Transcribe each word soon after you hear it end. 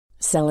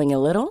Selling a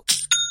little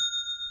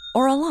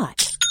or a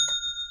lot?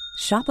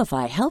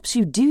 Shopify helps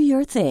you do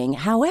your thing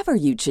however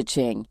you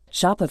cha-ching.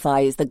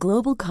 Shopify is the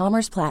global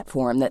commerce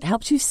platform that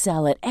helps you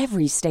sell at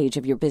every stage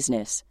of your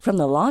business. From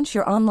the launch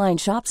your online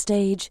shop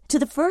stage to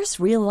the first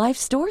real-life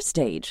store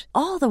stage,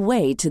 all the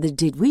way to the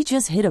did we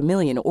just hit a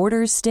million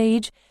orders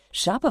stage.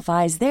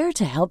 Shopify is there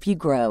to help you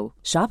grow.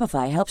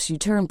 Shopify helps you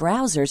turn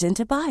browsers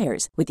into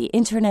buyers with the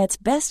internet's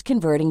best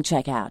converting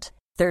checkout.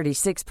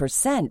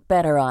 36%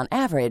 better on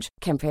average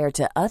compared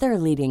to other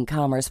leading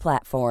commerce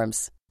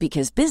platforms.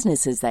 Because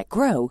businesses that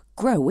grow,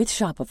 grow with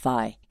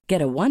Shopify.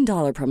 Get a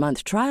 $1 per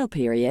month trial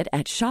period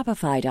at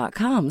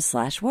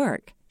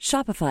shopify.com/work.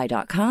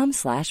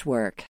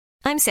 Shopify.com/work.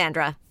 I'm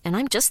Sandra, and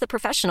I'm just the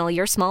professional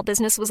your small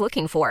business was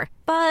looking for.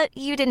 But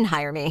you didn't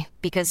hire me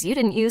because you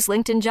didn't use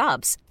LinkedIn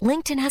Jobs.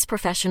 LinkedIn has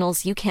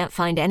professionals you can't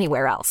find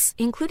anywhere else,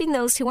 including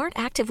those who aren't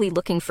actively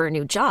looking for a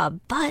new job,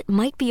 but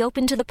might be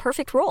open to the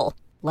perfect role,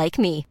 like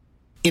me.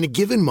 In a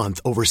given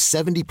month, over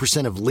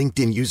 70% of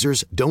LinkedIn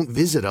users don't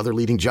visit other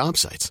leading job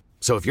sites.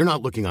 So if you're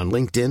not looking on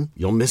LinkedIn,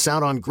 you'll miss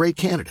out on great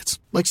candidates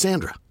like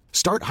Sandra.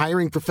 Start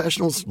hiring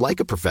professionals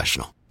like a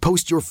professional.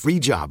 Post your free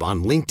job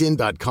on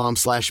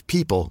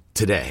linkedin.com/people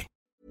today.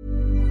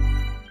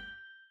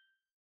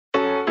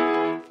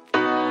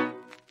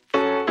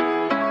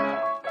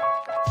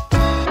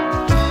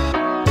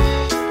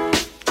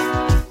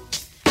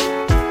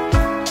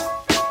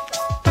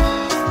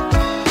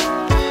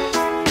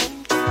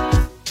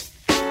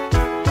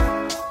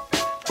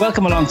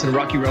 Welcome along to the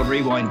Rocky Road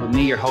Rewind with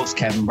me, your host,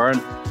 Kevin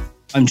Byrne.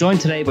 I'm joined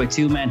today by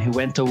two men who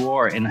went to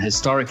war in a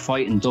historic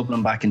fight in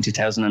Dublin back in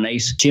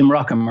 2008. Jim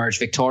Rock emerged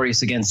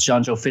victorious against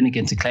Jonjo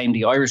Finnegan to claim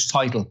the Irish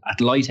title at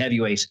light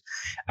heavyweight,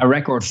 a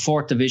record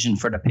 4th division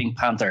for the Pink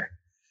Panther.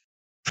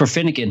 For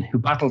Finnegan, who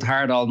battled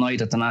hard all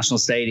night at the National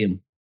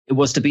Stadium, it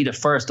was to be the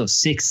first of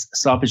 6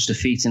 stoppage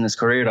defeats in his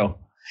career though.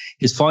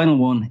 His final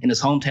one in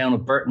his hometown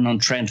of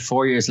Burton-on-Trent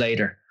 4 years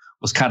later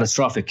was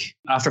catastrophic.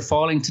 After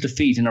falling to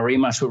defeat in a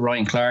rematch with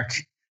Ryan Clark,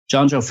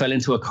 Jonjo fell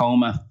into a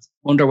coma,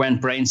 underwent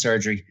brain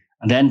surgery,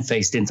 and then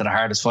faced into the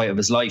hardest fight of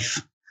his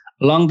life.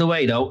 Along the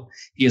way, though,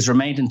 he has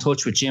remained in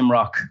touch with Jim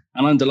Rock,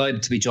 and I'm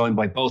delighted to be joined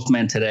by both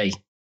men today.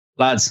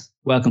 Lads,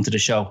 welcome to the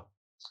show.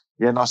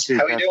 Yeah, nice to see you.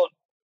 How are you doing?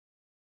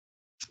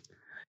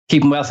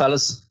 Keeping well,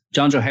 fellas.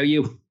 Jonjo, how are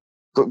you?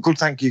 Good,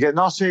 thank you.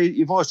 Nice to hear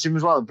your voice, Jim,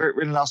 as well.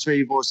 Really nice to hear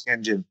your voice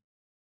again, Jim.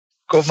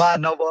 Good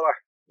man, no bother.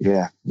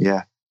 Yeah.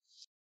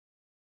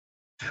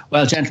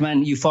 Well,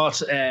 gentlemen, you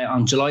fought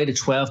on July the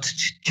 12th,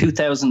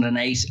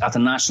 2008 at the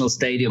National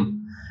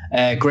Stadium.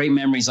 Great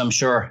memories, I'm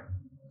sure.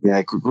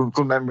 Yeah,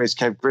 good memories,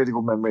 Kev. Really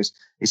good memories.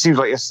 It seems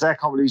like yesterday. I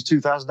can't believe it's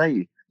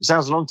 2008. It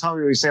sounds a long time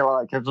ago you say it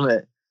like that, Kev, doesn't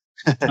it?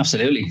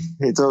 Absolutely.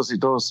 It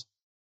does.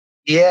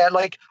 Yeah,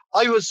 like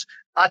I was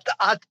at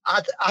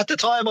the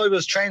time I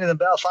was training in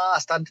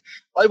Belfast, and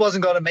I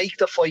wasn't going to make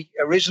the fight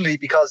originally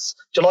because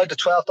July the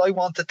 12th I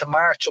wanted to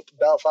march up in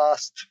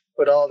Belfast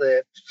with all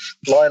the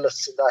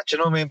loyalists and that, you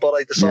know what I mean? But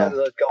I decided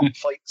I'd go and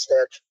fight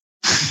instead.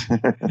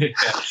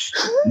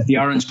 The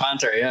Orange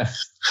Panther, yeah.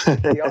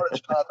 The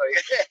Orange Panther,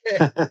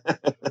 yeah.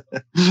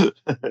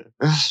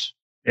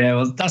 Yeah,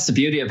 well, that's the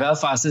beauty of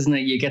Belfast, isn't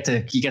it? You get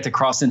to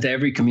cross into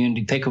every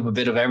community, pick up a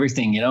bit of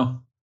everything, you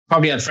know.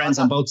 Probably had friends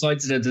on both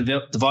sides of the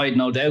divide,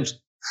 no doubt.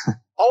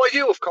 Oh, I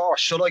do, of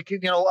course. So, like, you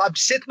know, I'm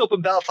sitting up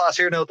in Belfast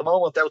here now at the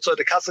moment outside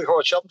the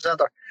Castlecourt Shopping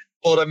Centre.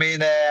 But I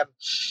mean,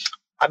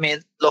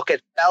 look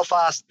at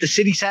Belfast, the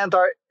city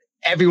centre.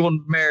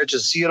 Everyone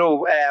merges, you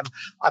know.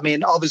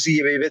 Obviously,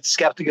 you'd be a bit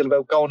sceptical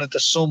about going into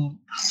some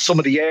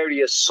of the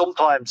areas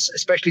sometimes,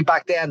 especially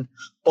back then.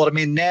 But I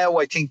mean, now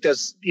I think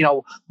there's, you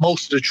know,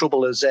 most of the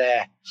trouble is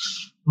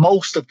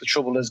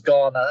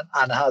gone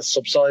and has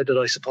subsided,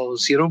 I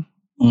suppose, you know.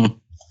 Mm.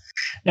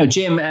 Now,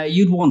 Jim,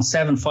 you'd won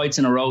 7 fights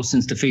in a row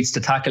since defeats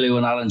to Takaloo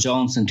and Alan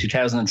Jones in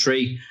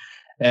 2003.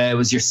 It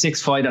was your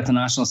 6th fight at the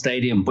National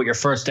Stadium, but your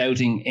first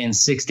outing in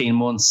 16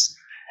 months.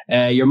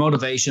 Your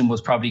motivation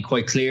was probably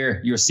quite clear.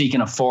 You're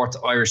seeking a 4th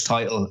Irish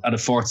title at a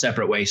 4th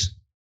separate weight.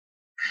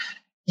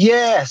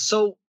 Yeah,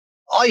 so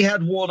I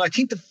had won. I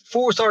think the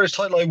 4th Irish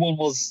title I won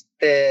was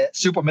the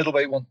super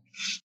middleweight one,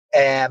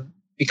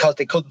 because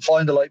they couldn't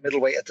find a light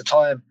middleweight at the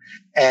time.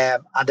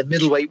 And the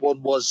middleweight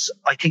one was,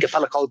 I think, a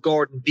fella called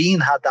Gordon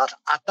Bean had that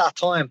at that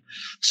time.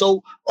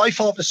 So I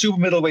fought for super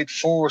middleweight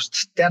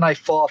first. Then I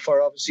fought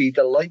for, obviously,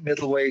 the light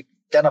middleweight.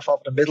 Then I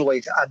fought for the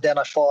middleweight. And then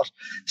I fought.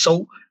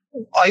 So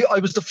I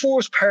was the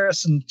first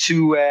person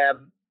to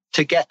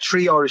get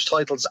 3 Irish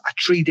titles at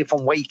 3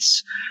 different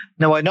weights.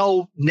 Now, I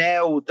know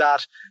now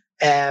that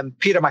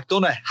Peter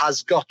McDonough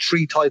has got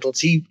 3 titles.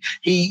 He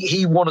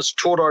won his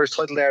 3rd Irish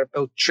title there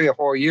about 3 or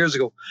 4 years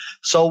ago.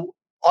 So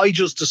I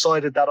just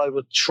decided that I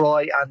would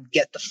try and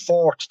get the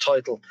 4th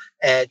title,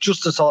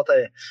 just to sort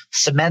of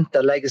cement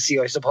the legacy,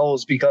 I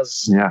suppose,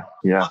 because I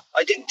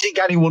didn't think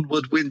anyone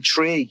would win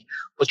 3.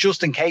 But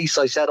just in case,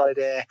 I said I'd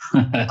get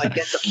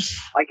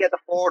the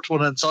 4th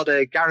one and sort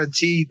of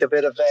guarantee the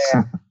bit of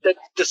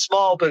the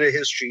small bit of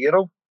history, you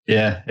know.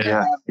 Yeah.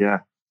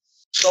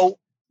 So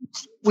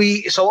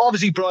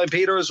obviously Brian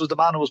Peters was the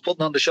man who was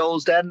putting on the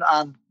shows then,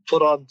 and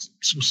put on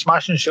some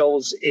smashing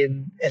shows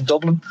in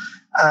Dublin,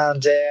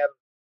 and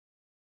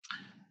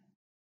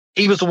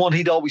he was the one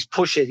he'd always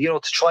push it,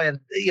 to try and,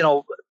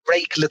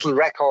 break little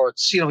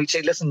records. He'd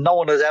say, listen, no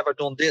one has ever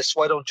done this.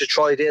 Why don't you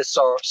try this?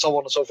 Or so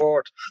on and so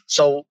forth.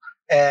 So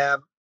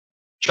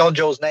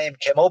Jonjo's name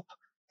came up.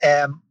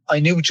 I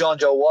knew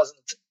Jonjo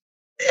wasn't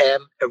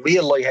a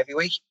real light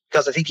heavyweight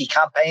because I think he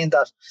campaigned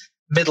at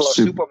middle or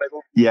super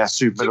middle. Yeah,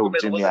 super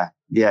middle. Yeah.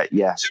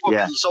 Super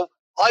middle. So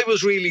I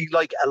was really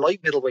like a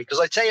light middleweight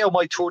because I tell you,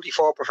 my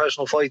 34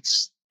 professional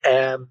fights,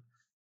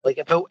 like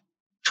about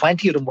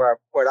 20 of them were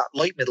that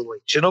light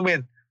middletweight. Do you know what I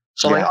mean?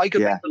 So I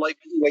could make the light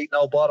middleweight,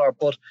 no bother.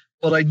 But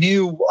I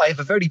knew I have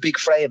a very big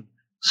frame,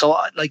 so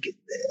I'd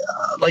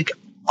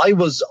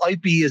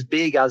be as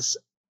big as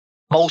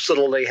most of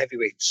the light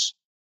heavyweights.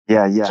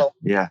 So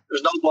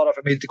there's no bother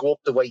for me to go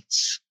up the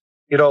weights,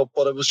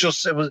 But it was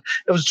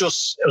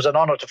an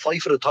honour to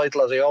fight for the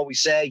title, as I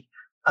always say.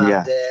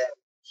 And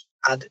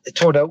and it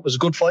turned out it was a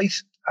good fight.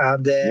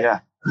 And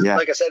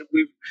like I said,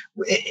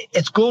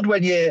 it's good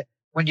when you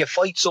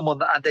fight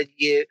someone and then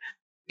you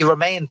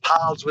remain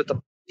pals with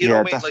them. You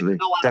know what I mean? Definitely,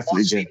 like no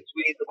definitely, between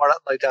them or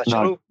anything like that.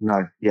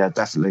 No, yeah,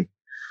 definitely.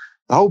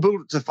 The whole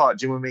build up to the fight,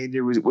 do you know what I mean?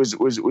 It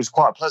was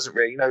quite pleasant,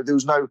 really. There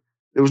was no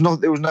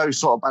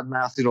sort of bad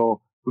mouthing,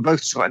 or we both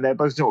just got in there,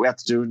 both knew what we had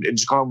to do, and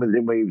just got on with it.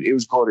 It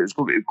was good. It was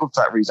good for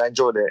that reason. I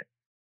enjoyed it.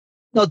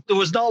 No, there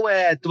was no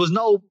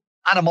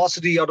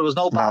animosity, or there was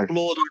no bad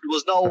blood, or there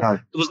was no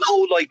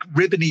like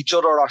ribbing each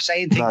other or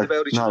saying things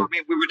about each other. I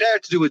mean, we were there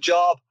to do a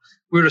job.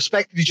 We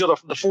respected each other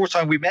from the first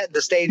time we met in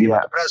the stadium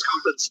at the press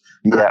conference.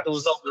 There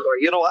was no,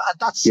 and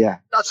that's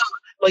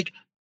like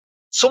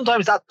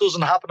sometimes that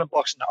doesn't happen in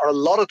boxing, or a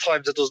lot of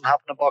times it doesn't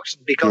happen in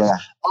boxing because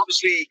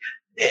obviously,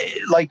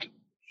 like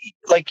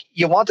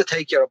you want to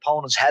take your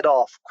opponent's head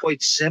off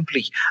quite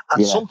simply,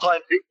 and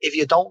sometimes if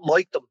you don't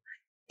like them,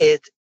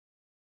 it's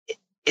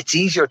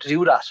easier to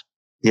do that.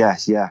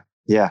 Yes, yeah.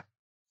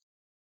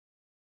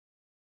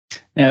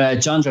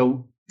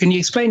 Jonjo, can you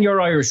explain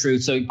your Irish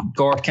roots? So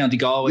Cork, County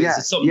Galway, is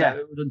it something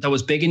that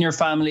was big in your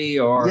family,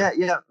 or?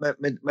 Yeah.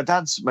 My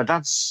dad's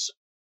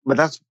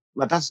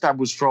dad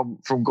was from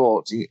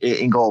Gort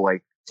in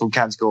Galway, from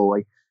County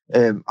Galway.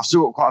 I've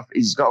still got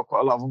he's got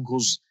quite a lot of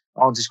uncles,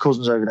 aunties,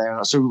 cousins over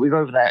there, so we go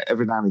over there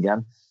every now and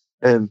again.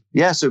 But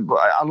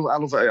I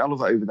love it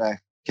over there,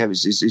 Kev.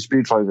 It's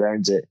beautiful over there,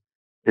 isn't it?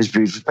 It's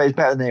beautiful, but it's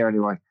better than here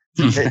anyway.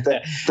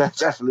 That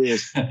definitely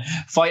is.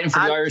 Fighting for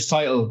the Irish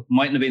title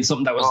mightn't have been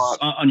something that was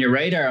on your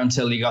radar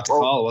until you got the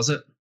call, was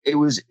it? It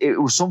was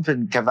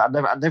something, Kevin,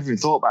 I'd never even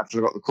thought about until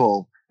I got the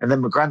call. And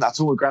then I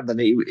told my granddad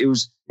it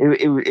was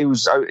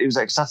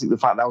ecstatic, the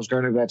fact that I was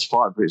going over there to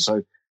fight for it.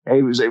 So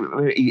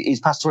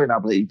he's passed away now,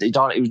 but he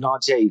died. He was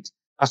 98,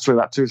 passed away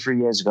about 2 or 3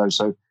 years ago.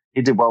 So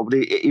he did well,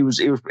 but he was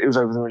over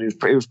there, and he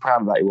was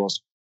proud of that. He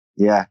was,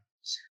 yeah.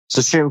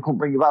 So shame I couldn't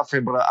bring it back for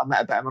him, but I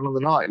met a better man on the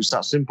night. It was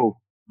that simple,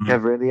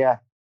 Kevin.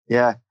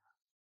 Yeah.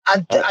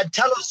 And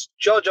tell us,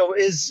 Jonjo,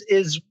 is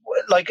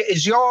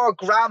your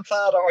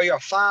grandfather or your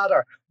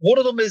father, one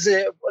of them is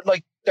are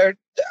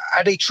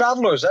they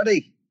travellers? Are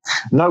they?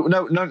 No,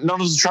 none of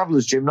the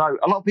travellers, Jim. No,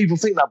 a lot of people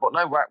think that, but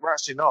no, we're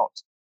actually not.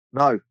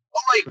 No.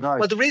 No.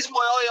 Well, the reason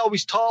why I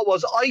always thought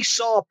was I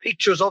saw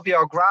pictures of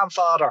your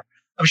grandfather.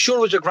 I'm sure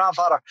it was your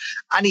grandfather,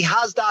 and he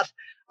has that.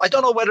 I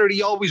don't know whether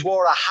he always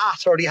wore a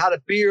hat or he had a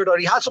beard or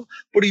he had some,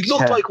 but he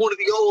looked like one of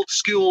the old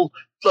school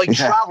travellers,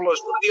 one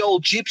of the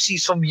old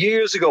gypsies from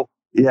years ago.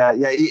 Yeah.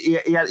 He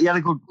had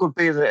a good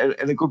beard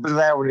and a good bit of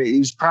hair. He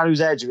was proud of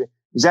his age.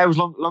 His hair was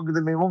longer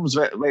than my mum's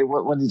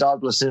when he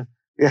died, bless him.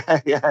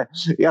 Yeah.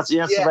 He had some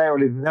hair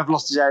on him. He never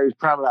lost his hair. He was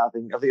proud of that, I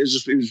think.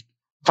 In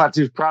fact,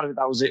 he was proud of it.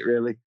 That was it,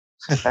 really.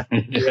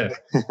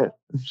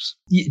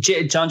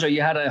 Jonjo,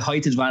 you had a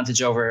height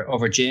advantage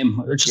over Jim,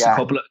 just a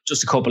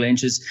couple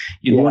inches.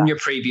 You won your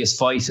previous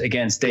fight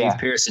against Dave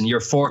Pearson,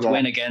 your fourth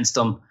win against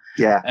him.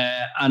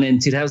 And in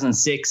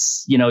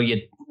 2006,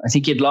 I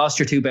think you'd lost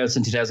your 2 bouts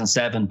in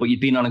 2007, but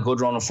you'd been on a good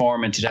run of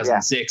form in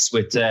 2006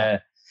 with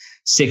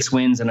 6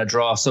 wins and a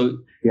draw. So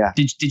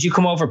did you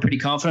come over pretty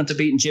confident to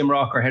beating Jim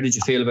Rock, or how did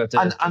you feel about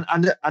that? And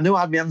I knew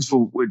I had my hands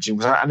full with Jim,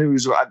 because I knew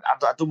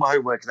I'd done my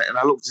homework, and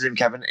I looked at him,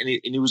 Kevin, and I knew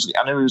he was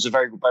a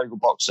very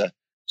good boxer.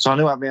 So I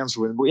knew I had my hands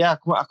full with him. But I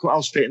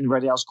was fit and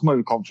ready. I was come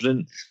over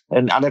confident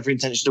and had every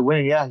intention of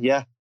winning.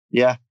 Yeah.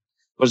 But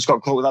I just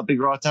got caught with that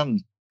big right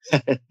hand.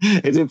 It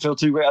didn't feel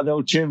too great on the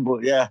old chin,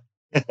 but yeah.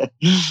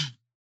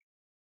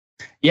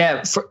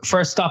 For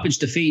a stoppage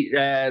defeat.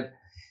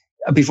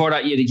 Before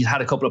that, you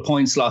had a couple of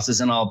points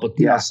losses and all, but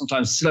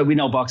sometimes we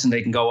know boxing,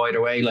 they can go either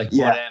way.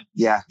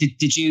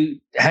 Did you?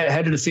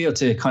 How did it feel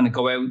to kind of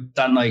go out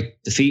that night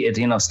defeated?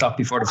 Stop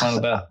before the final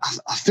bell.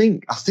 I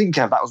think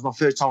that was my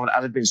first time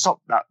I'd been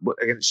stopped that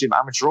against him,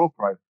 amateur or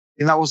pro.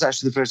 And that was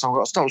actually the first time I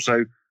got stopped.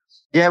 So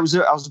I was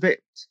a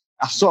bit.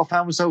 I sort of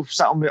found myself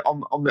sat on my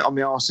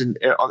arse in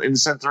the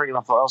centre ring, and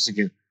I thought, I was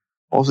thinking,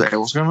 what's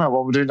going on?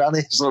 What we're doing down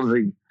here, sort of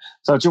thing.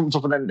 So I jumped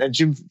up, and then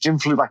Jim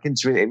flew back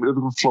into it. It was a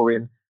good flurry,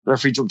 the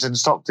referee jumped in and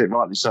stopped it,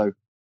 rightly so.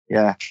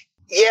 Yeah.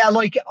 Yeah, I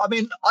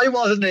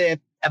wasn't a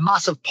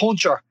massive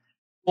puncher,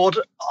 But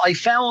I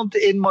found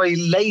in my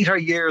later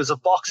years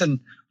of boxing,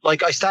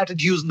 like I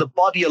started using the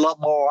body a lot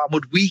more and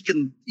would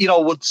weaken,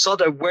 would sort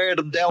of wear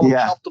them down,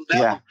 chop them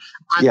down.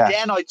 And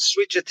then I'd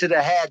switch it to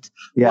the head.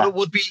 But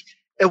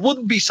it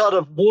wouldn't be sort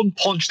of one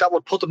punch that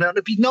would put them down.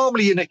 It'd be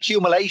normally an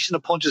accumulation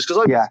of punches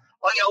because I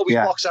always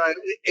box at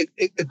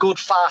a good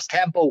fast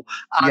tempo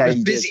and I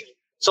was busy.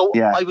 So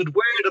I would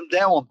wear them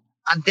down,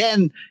 and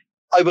then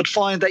I would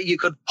find that you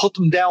could put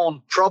them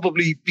down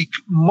probably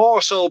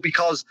more so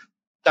because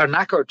they're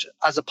knackered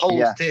as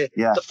opposed to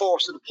the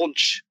force of the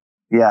punch.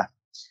 Yeah.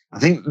 I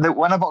think that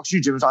when I boxed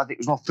you, Jim, I think it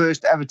was my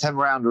first ever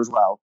 10-rounder as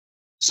well.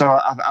 So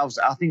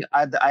I think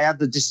I had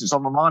the distance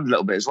on my mind a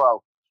little bit as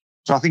well.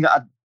 So I think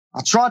I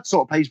tried to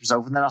sort of pace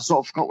myself, and then I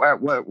sort of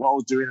forgot what I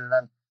was doing, and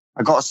then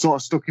I got sort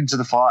of stuck into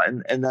the fight,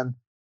 and then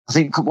I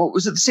think, what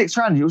was it, the 6th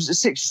round? Was it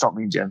 6th you stopped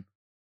me, Jim?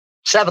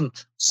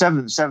 7th.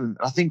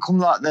 I think come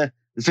like the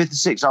 5th and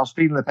 6th, I was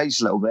feeling the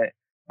pace a little bit,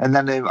 and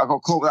then I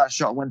got caught with that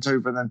shot and went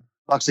over, and then,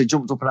 like I say,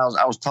 jumped up, and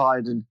I was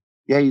tired, and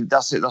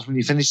that's it. That's when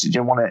you finished it,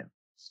 Jim, wasn't it?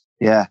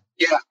 Yeah.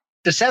 Yeah.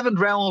 The 7th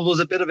round was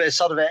a bit of a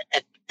sort of a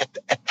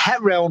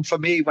pet round for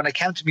me when it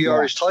came to my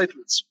Irish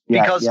titles,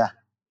 because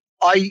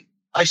I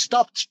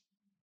stopped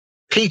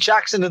Pete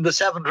Jackson in the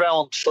 7th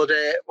round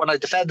when I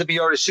defended my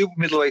Irish super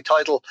middleweight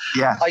title.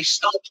 Yeah. I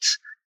stopped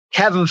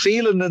Kevin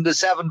Phelan in the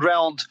 7th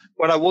round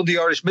when I won the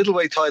Irish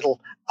middleweight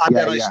title, and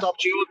then I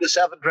stopped you in the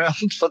 7th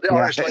round for the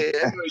Irish light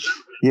heavyweight.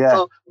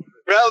 So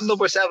round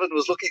number 7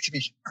 was lucky to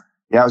me.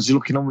 Yeah, I was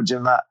looking on with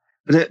Jim that.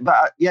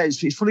 But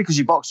it's funny because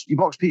you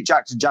boxed Pete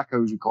Jackson,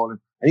 Jacko as we call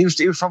him, and he was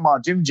from our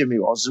gym. Jimmy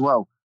was as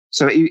well.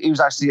 So he was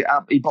actually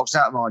he boxed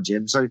out of my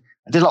gym. So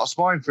I did a lot of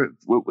sparring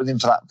with him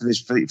for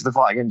the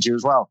fight against you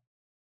as well.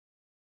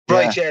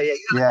 Right,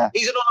 yeah.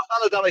 He's another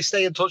fella that I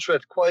stay in touch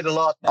with quite a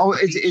lot. Oh,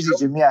 is it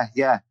Jim?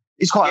 Yeah.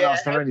 He's quite a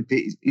nice fella, isn't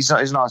he? He's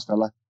a nice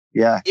fella.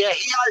 Yeah. Yeah,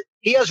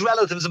 he has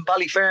relatives in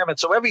Ballyfermot,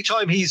 so every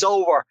time he's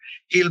over,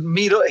 he'll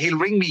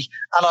ring me,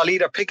 and I'll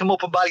either pick him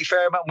up in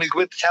Ballyfermot, and we'll go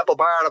into Temple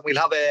Bar, and we'll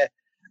have a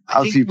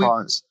few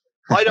pints.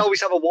 I'd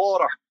always have a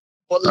water.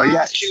 But not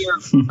last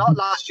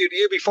year, the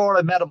year before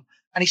I met him,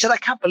 and he said, "I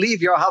can't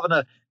believe you're having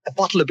a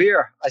bottle of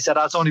beer." I said,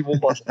 "That's only one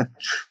bottle."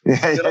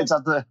 It's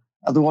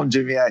at the one,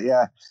 Jim. Yeah. Do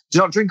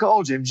you not drink at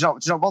all, Jim? Do you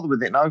not bother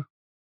with it? No.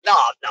 No.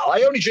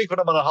 I only drink when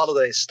I'm on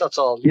holidays. That's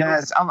all.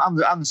 Yeah, I'm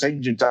the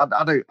same, Jim.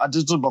 I do. It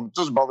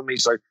doesn't bother me.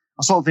 So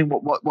I sort of think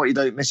what you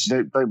don't miss,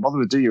 you don't bother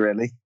with, do you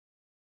really?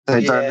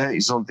 Don't hurt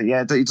you, sort of thing.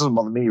 Yeah, it doesn't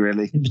bother me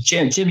really. But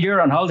Jim,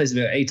 you're on holidays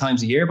about 8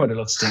 times a year, by the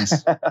looks of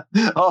things.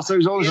 So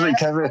he's always like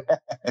Kevin.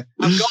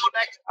 I'm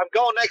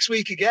going next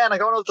week again. I'm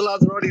going up to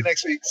Lanzarote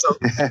next week. So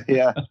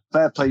yeah,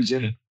 fair play,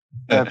 Jim.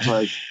 Fair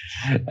play.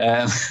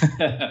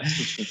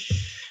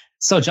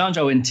 So,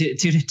 Jonjo, in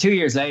 2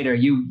 years later,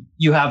 you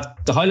have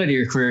the highlight of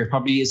your career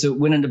probably is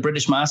winning the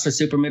British Masters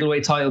super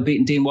middleweight title,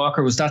 beating Dean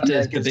Walker. Was that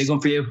the big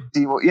one for you?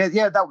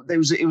 Yeah. It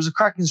was a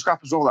cracking scrap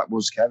as well. That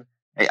was, Kev.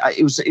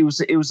 It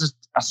was.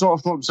 I sort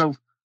of thought to myself,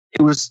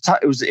 it was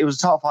a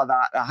top fight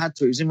that I had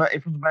to. It was in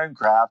front of my own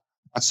crowd.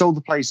 I sold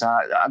the place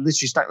out. I literally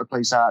stacked the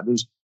place out.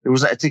 There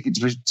wasn't a ticket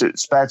to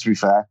spare, to be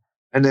fair.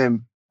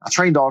 And I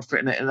trained hard for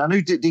it, and I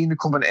knew Dean would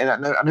come in.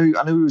 And I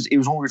knew he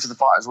was hungry for the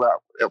fight as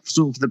well,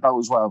 for the belt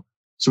as well.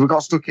 So we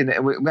got stuck in it,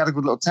 and we had a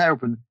good little tear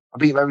up, and I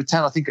beat him over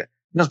 10. I think it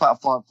was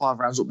about five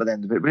rounds up by the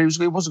end of it, but it was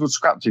a good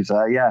scrap, to be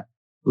fair. Yeah,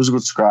 it was a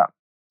good scrap.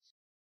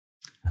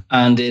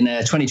 And in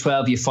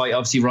 2012, you fight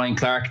obviously Ryan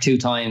Clark 2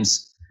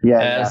 times.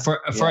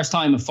 First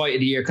time a fight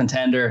of the year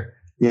contender.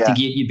 Yeah. I think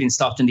you'd been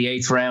stopped in the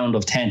 8th round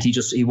of 10th.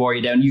 He wore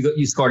you down.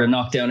 You scored a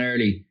knockdown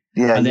early.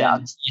 Yeah, and then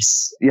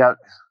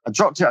I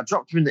dropped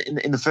him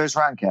in the first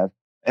round, Kev,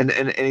 and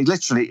he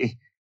literally.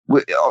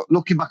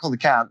 Looking back on the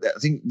count, I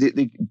think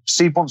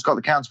Steve Bunt's got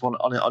the count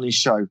on his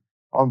show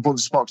on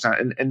Bunt's box now,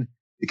 and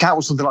the count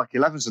was something like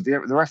 11. So the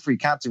referee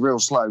counted real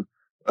slow,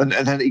 and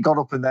then he got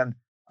up, and then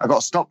I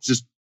got stopped.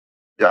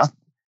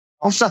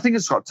 Obviously, I think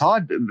it's got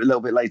tied a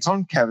little bit late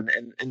on, Kevin,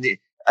 and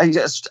I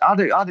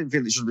didn't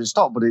feel it should have been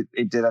stopped, but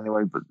it did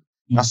anyway. But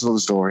that's another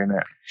story, isn't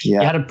it?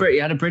 Yeah, you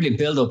had a brilliant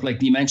build up, like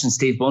you mentioned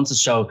Steve Bunt's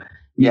show.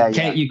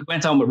 You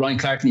went on with Ryan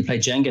Clark and you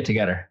played Jenga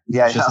together.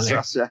 Yeah,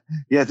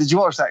 Did you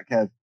watch that,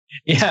 Kev?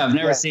 Yeah, I've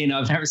never seen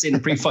a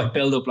pre-fight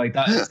build-up like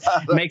that.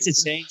 It makes it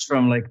change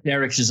from like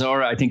Derek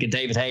Chisora, I think, and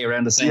David Hay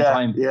around the same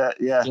time. Yeah.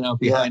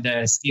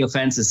 Behind steel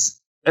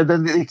fences. And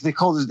then they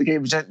called us the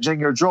game of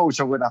Jenga or draw,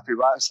 which I wasn't happy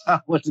about. So I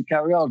wanted to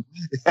carry on.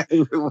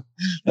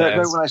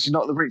 No one actually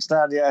knocked the bricks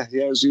down. Yeah,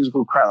 it was a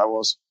good crack, that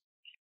was.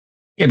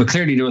 Yeah, but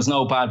clearly there was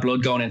no bad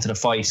blood going into the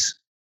fight.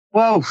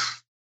 Well,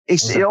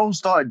 it all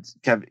started,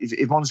 Kev,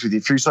 if I'm honest with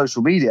you, through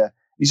social media.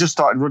 He just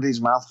started running his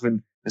mouth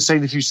and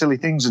saying a few silly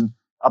things, and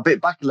I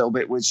bit back a little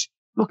bit, which,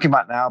 looking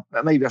back now,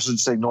 maybe I should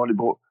just ignored it,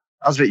 but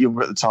I was a bit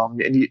younger at the time,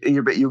 and you're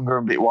a bit younger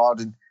and a bit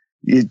wild, and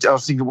I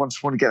was thinking,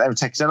 once want to get there and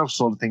take his head off,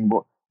 sort of thing.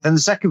 But then the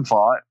second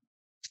fight,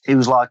 he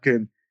was like,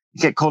 you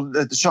get called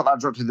the shot that I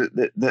dropped,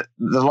 the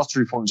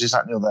lottery punches,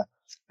 that and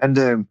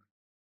the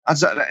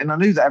other, and I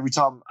knew that every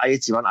time I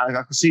hit him, and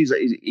I could see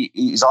that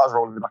his eyes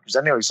rolling in the back of his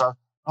head anyway. So I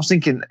was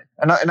thinking,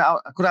 and I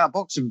could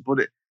outbox him,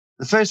 but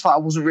the first fight I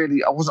wasn't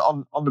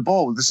on the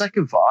ball. The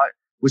second fight,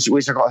 which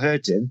I got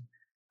hurt in,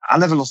 I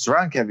never lost a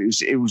round, Kev. I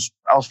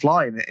was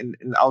flying and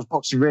I was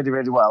boxing really,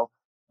 really well.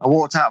 I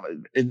walked out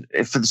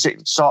for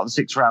the start of the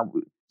sixth round.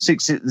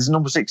 There's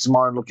number 6 is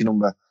my unlucky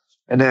number,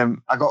 and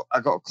I got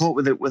caught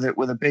with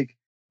a big.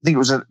 I think it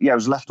was a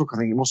left hook. I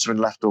think it must have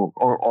been left hook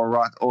or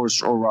right or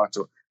right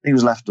hook. I think it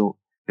was left hook.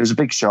 It was a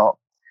big shot,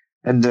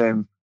 and I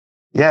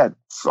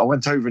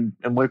went over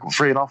and woke up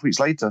 3.5 weeks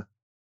later,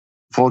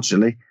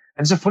 fortunately.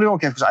 And it's a funny one,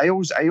 Kev, because I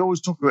always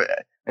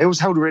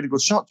held a really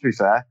good shot. To be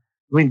fair, I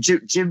mean,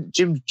 Jim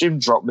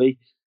dropped me.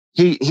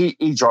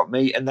 He dropped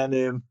me, and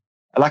then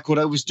like what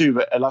I always do,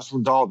 but last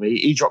one Derby,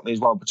 he dropped me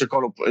as well. But I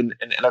got up and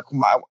I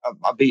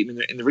beat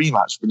him in the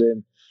rematch. But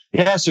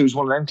so it was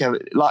one of them, Kev.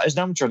 Like as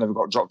an amateur, I never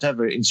got dropped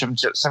ever in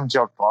 70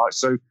 odd fights.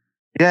 So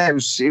yeah, it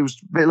was a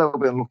little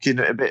bit unlucky,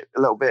 a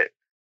little bit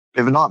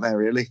of a nightmare,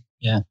 really.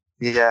 Yeah.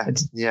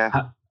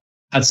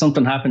 Had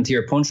something happened to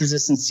your punch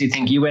resistance? Do you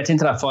think you went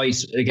into that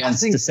fight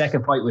against the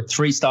second fight with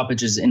 3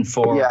 stoppages in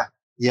 4?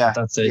 Yeah.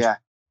 That's it.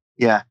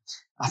 Yeah.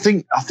 I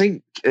think,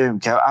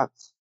 Kev,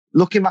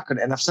 looking back on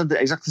it, and I've said that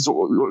exactly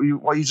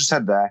what you just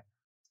said there.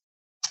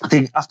 I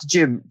think after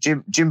Jim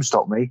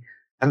stopped me,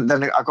 and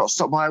then I got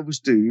stopped by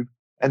Doob,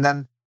 and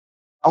then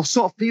I was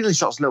sort of feeling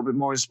shots a little bit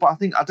more in spot.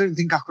 I don't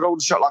think I could hold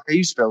a shot like I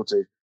used to be able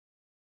to.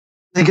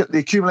 I think the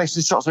accumulation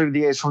of shots over the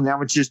years from the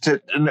amateurs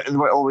and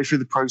all the way through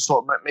the pro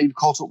sort of maybe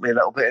caught up me a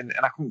little bit, and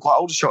I couldn't quite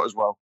hold a shot as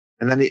well.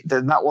 And then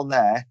that one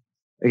there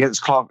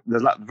against Clark,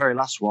 the very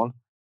last one,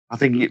 I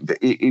think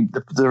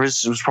the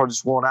resistance was probably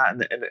just worn out,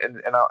 and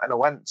I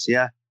went.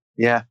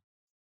 Yeah.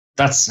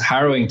 That's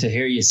harrowing to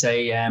hear you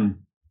say.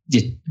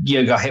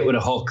 You got hit with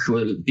a hook,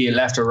 be it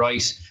left or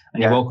right,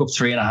 and you woke up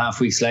 3.5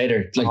 weeks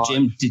later. Like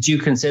Jim, did you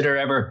consider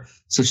ever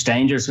such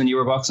dangers when you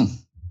were boxing?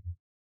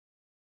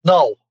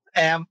 No.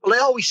 Well, I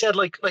always said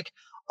like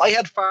I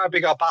had far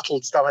bigger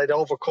battles that I'd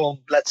overcome,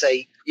 let's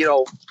say,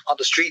 on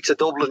the streets of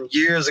Dublin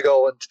years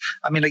ago. And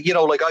I mean,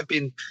 I've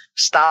been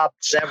stabbed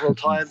several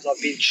times. I've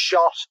been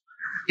shot.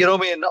 You know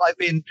what I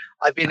mean?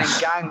 I've been in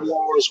gang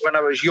wars when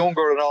I was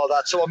younger and all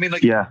that. So I mean,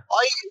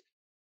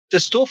 the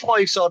stuff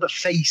I sort of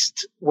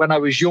faced when I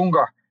was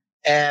younger.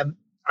 I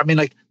mean,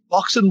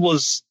 boxing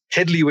was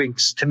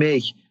tiddlywinks to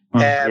me.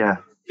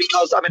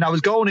 Because I mean, I was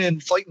going in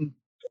fighting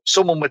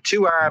someone with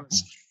 2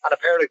 arms and a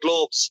pair of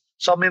gloves.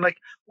 So I mean,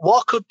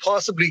 what could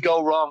possibly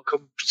go wrong,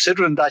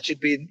 considering that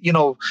you've been,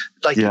 you've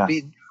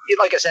been,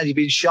 like I said, you've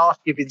been shot,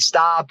 you've been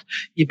stabbed,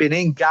 you've been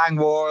in gang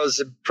wars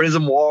and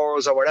prison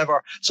wars or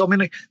whatever. So I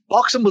mean,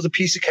 boxing was a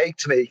piece of cake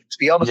to me, to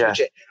be honest with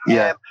you.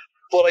 Yeah.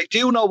 But I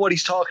do know what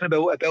he's talking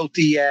about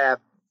the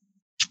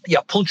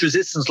punch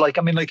resistance.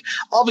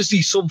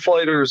 Obviously some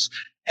fighters,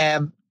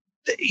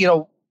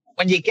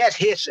 when you get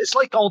hit, it's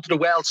like going to the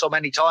well so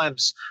many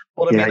times.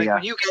 But I mean,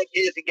 when you get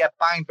hit and get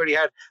banged pretty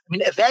hard, I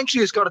mean,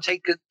 eventually it's going to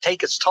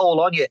take its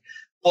toll on you.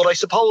 But I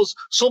suppose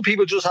some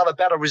people just have a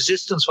better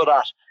resistance for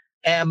that.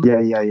 I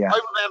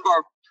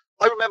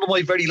remember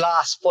my very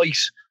last fight.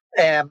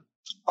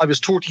 I was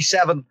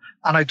 37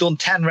 and I'd done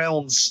 10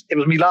 rounds. It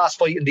was my last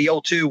fight in the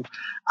O2.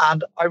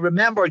 And I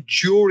remember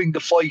during the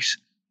fight,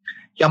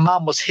 your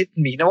man was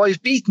hitting me. Now, I was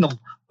beating him,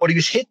 but he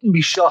was hitting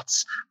me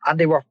shots and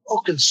they were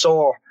fucking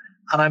sore.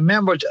 And I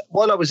remember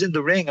while I was in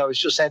the ring, I was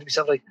just saying to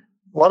myself,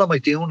 what am I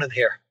doing in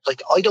here?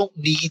 I don't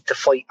need to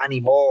fight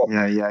anymore.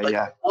 And I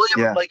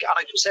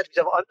just said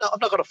to myself, I'm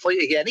not going to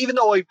fight again, even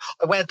though I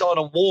went on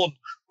and won.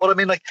 But I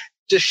mean,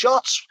 the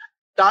shots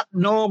that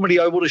normally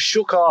I would have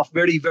shook off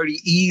very, very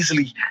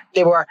easily,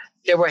 they were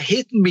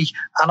hitting me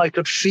and I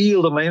could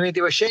feel them. I mean,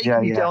 they were shaking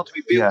me down to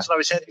my boots. And I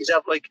was saying to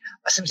myself,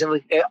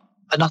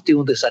 I'm not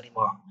doing this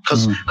anymore.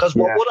 Because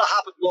what would have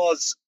happened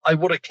was I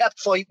would have kept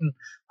fighting,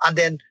 and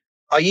then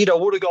I either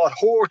would have got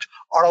hurt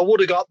or I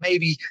would have got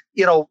maybe,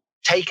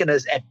 taken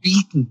as a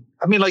beating.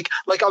 I mean, I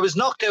was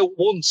knocked out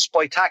once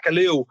by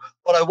Takaloo,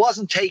 but I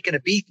wasn't taking a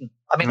beating.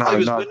 I mean, I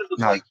was winning the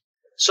fight.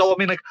 So, I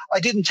mean, I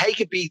didn't take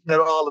a beating at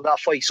all in that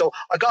fight. So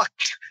I got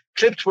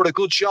clipped with a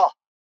good shot.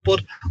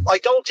 But I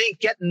don't think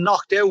getting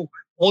knocked out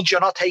once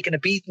you're not taking a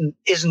beating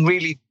isn't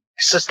really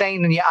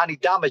sustaining you any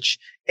damage.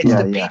 It's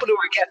the people who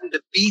are getting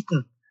the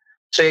beating.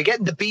 So you're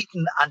getting the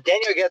beating and then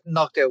you're getting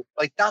knocked out.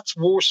 That's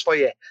worse for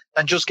you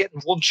than just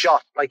getting one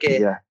shot, like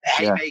a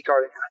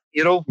haymaker,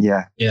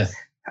 Yeah.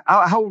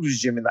 How old was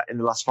Jim in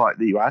the last fight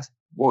that you had?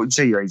 What would you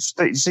say your age?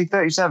 Did you say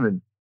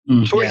 37?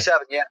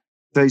 47,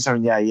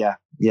 37, yeah.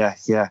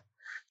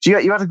 So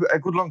you had a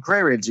good long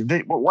career in Jim.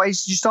 What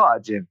age did you start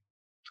at, Jim?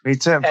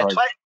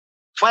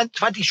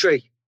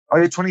 23. Oh,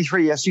 you're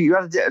 23, yeah. So you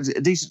had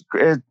a decent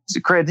career,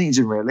 didn't you,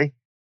 Jim, really?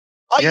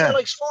 I had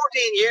 14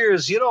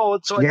 years,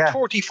 so I had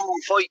 44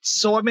 fights.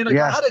 So, I mean, I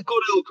had a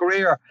good little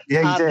career.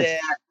 Yeah, you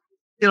did.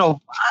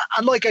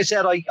 And like I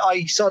said,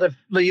 I sort of,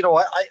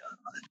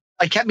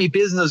 I kept my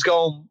business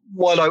going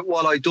while I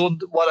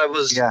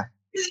was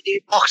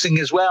boxing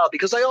as well,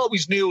 because I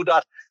always knew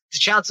that the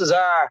chances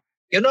are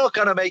you're not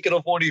going to make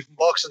enough money from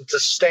boxing to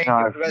sustain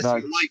the rest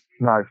of your life.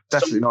 No,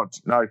 definitely not.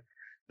 No,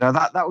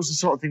 that was the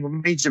sort of thing with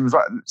me, Jim.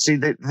 See,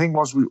 the thing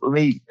was with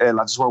me,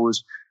 lads, as well,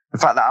 was the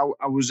fact that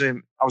I was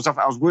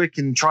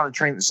working, trying to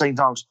train at the same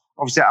time.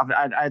 Obviously,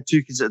 I had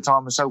 2 kids at the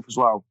time myself as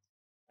well,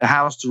 a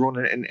house to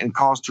run and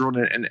cars to run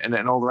and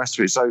all the rest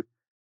of it. So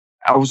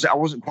I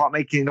wasn't quite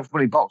making enough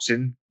money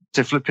boxing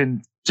to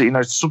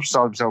to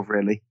subsidize myself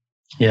really.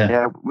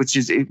 Yeah, which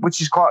is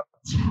quite.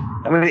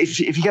 I mean, if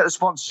you get the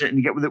sponsorship and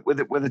you get with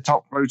the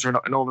top promoter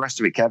and all the rest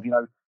of it, Kev,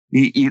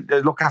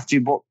 they look after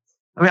you. But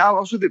I mean, I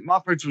was with it. My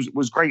promoter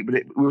was great, but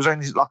it was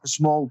only like a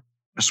small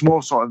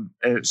sort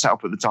of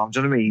setup at the time. Do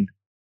you know what I mean?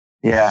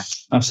 Yeah,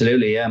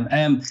 absolutely. Yeah.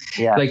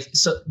 Like,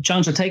 so,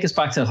 Jonjo, take us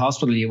back to the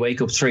hospital. You wake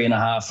up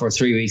 3.5 or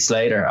 3 weeks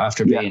later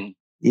after being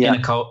in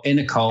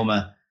a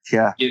coma.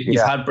 Yeah,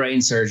 you've had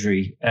brain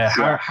surgery.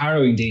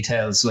 Harrowing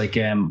details. Like,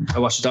 I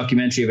watched a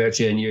documentary about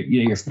you, and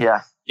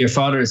your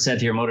father has said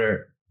to your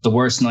mother, the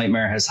worst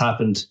nightmare has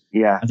happened.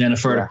 Yeah, and then a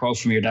further quote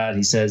from your dad.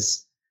 He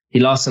says he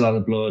lost a lot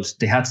of blood.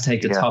 They had to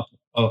take the top.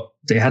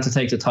 They had to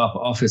take the top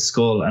off his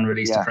skull and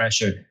release the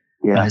pressure.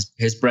 Yeah, and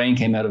his brain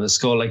came out of his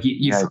skull. Like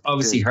you've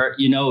obviously heard,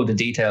 the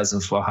details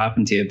of what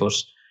happened to you. But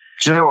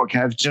do you know what,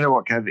 Kev?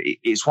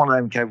 It's one of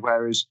them, Kev.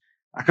 Whereas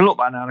I can look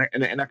back now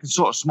and I can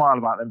sort of smile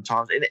about them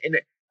times.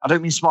 I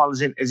don't mean smile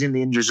as in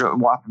the injuries and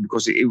what happened,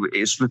 because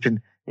it's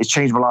flipping. It's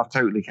changed my life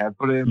totally, Kev.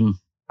 But I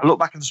look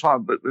back and smile.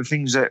 But the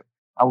things that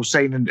I was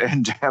saying, and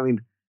I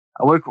mean,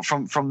 I woke up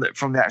from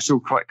the actual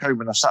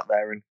coma, and I sat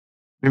there, and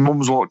my mum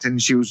was walked in,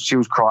 and she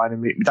was crying,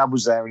 and my dad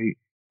was there, and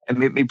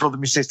my brother,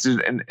 my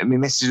sister, and my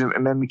missus,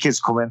 and then my kids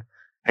come in.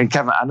 And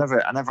Kevin, I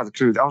never had a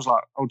clue. I was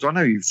like, "Oh, do I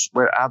know you?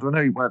 How do I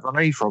know you? Where do I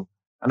know you from?"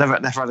 I never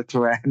had a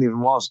clue where any of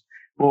them was.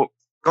 But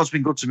God's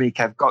been good to me,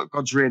 Kev.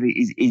 God's really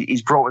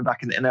he's brought me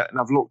back, and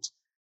I've looked.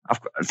 I've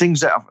got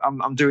things that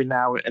I'm doing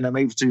now, and I'm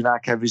able to do now,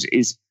 Kev.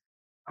 Is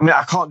I mean,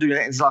 I can't do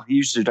anything like I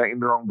used to. Don't get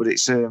me wrong, but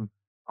it's I'm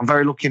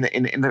very lucky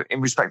in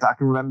respect that I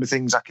can remember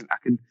things. I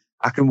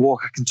can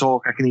walk, I can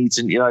talk, I can eat,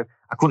 and I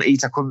couldn't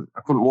eat, I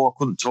couldn't walk,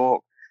 couldn't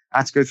talk. I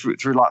had to go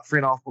through like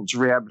 3.5 months of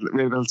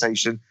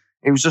rehabilitation.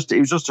 It was just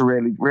a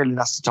really, really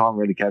nasty time,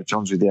 really, Kev, to be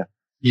honest with you.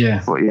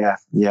 Yeah. But yeah,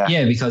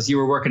 because you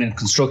were working in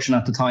construction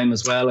at the time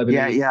as well, I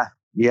believe. Yeah.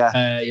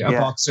 You're a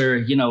boxer.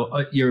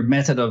 Your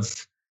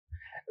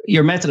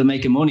method of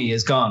making money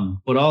is gone,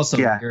 but also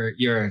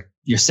your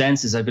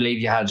senses. I believe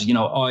you had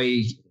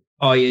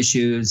eye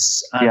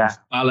issues and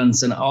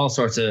balance and all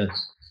sorts of.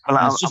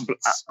 Well,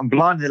 I'm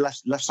blind in the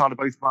left side of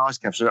both my eyes,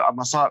 Kev. So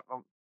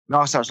my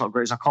eyesight's not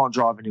great. So I can't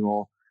drive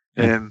anymore.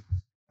 I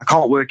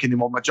can't work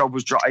anymore. My job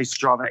was I used to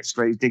drive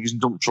excavators, diggers,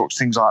 and dump trucks,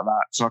 things like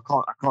that. So I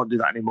can't do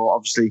that anymore.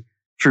 Obviously,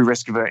 through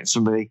risk of hurting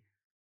somebody.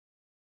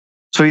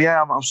 So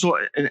yeah, I'm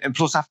sort of, and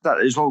plus after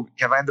that as well,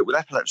 Kev, I ended up with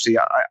epilepsy.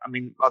 I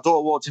mean, my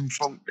daughter walked into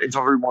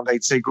my room one day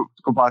to say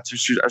goodbye to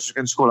her. I was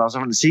going to school. I was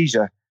having a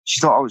seizure. She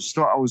thought I was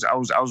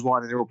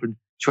winding her up, and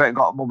she went and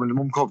got her mum, and the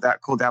mum called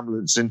the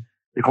ambulance, and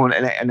they come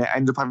and it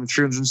ended up having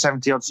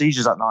 370 odd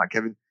seizures that night,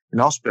 Kevin, in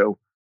the hospital.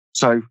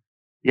 So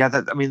yeah,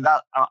 I mean,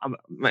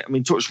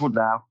 touch wood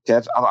now,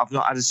 Kev. I've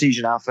not had a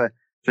seizure now for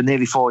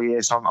nearly 4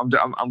 years, so I'm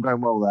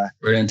going well there.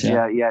 Brilliant.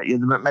 Yeah. The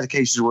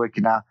medications are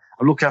working now.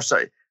 I'm looking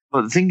after.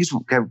 But the thing is,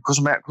 Kev, because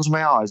of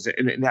my eyes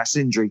in that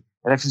injury,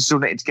 and everything's still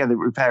knitted together,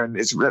 repairing.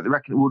 They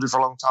reckon it will do for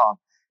a long time.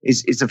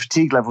 Is the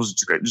fatigue levels?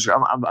 I'm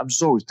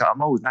always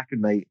knackered,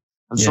 mate.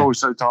 I'm always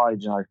so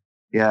tired,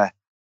 Yeah.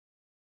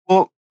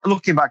 But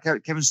looking back,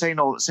 Kevin, saying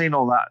all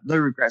that, no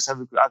regrets. I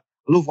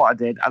love what I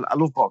did. I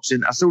love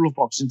boxing. I still love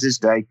boxing to this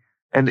day.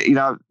 And it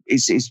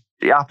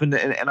happened,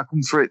 and I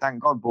come through it,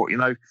 thank God. But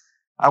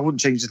I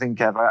wouldn't change the thing,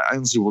 Kev. I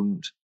honestly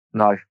wouldn't.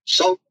 No.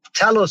 So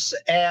tell us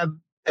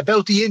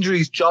about the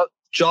injuries,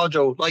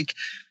 Jonjo. Like,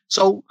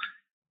 so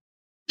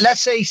let's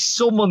say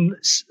someone,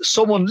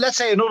 let's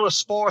say another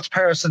sports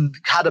person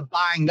had a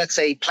bang. Let's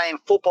say playing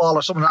football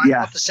or something, and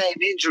got the same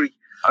injury.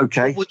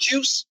 Okay.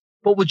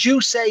 But would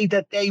you say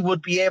that they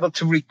would be able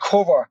to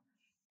recover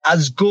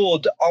as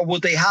good, or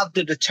would they have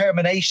the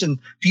determination?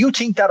 Do you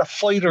think that a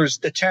fighter's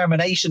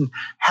determination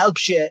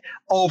helps you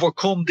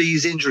overcome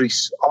these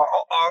injuries, or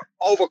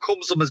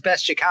overcomes them as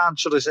best you can,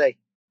 should I say?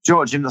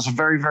 George, Jim, that's a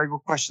very, very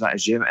good question, that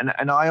is, Jim.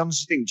 And I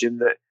honestly think, Jim,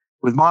 that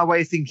with my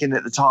way of thinking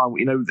at the time,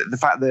 the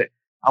fact that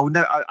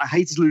I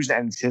hated losing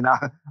anything.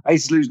 I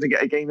hated losing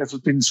a game that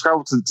was been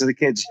scrolled to the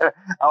kids.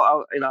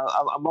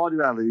 I'm already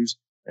going to lose.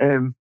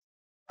 I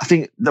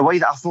think the way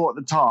that I thought at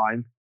the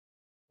time,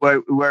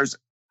 whereas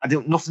I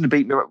didn't nothing to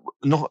beat me,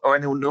 no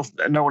one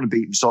to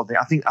beat me, sort of thing.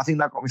 I think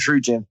that got me through,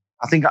 Jim.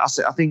 I think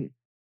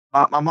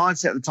my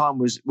mindset at the time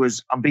was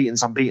I'm beating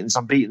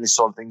this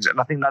sort of things, and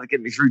I think that'd get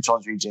me through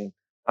times, Jim.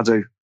 I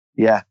do,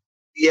 yeah.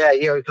 Yeah,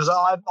 because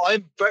and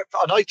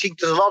I think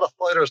there's a lot of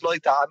fighters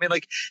like that. I mean,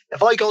 like,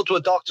 if I go to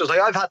a doctor's, like,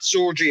 I've had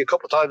surgery a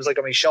couple of times, like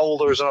on my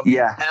shoulders and on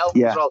my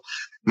elbows as well.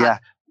 Yeah.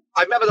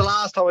 I remember the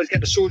last time I was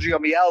getting the surgery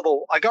on my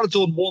elbow, I got it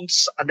done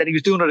once, and then he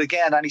was doing it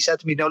again, and he said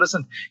to me, "No,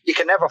 listen, you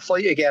can never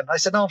fight again." I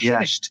said, "No, I'm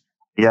finished."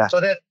 Yeah. So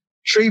then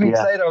 3 weeks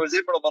later, I was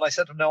in with him, and I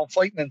said to him, "No, I'm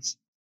fighting in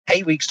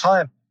 8 weeks'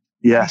 time."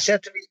 Yeah. He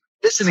said to me,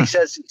 "Listen," he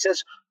says,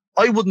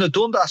 "I wouldn't have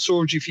done that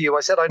surgery for you."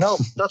 I said, "I know.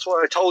 That's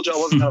why I told you I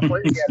wasn't going to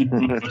fight again,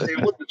 because they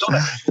wouldn't have done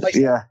it." I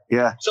said,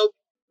 So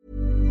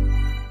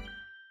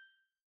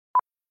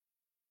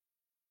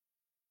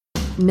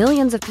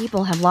Millions of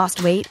people have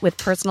lost weight with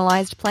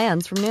personalized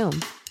plans from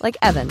Noom. Like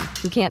Evan,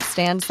 who can't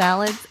stand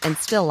salads and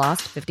still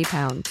lost 50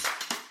 pounds.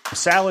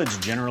 Salads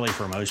generally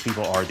for most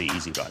people are the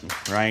easy button,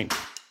 right?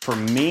 For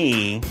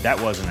me,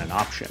 that wasn't an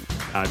option.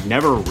 I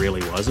never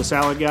really was a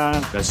salad guy.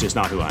 That's just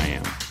not who I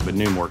am. But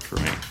Noom worked for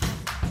me.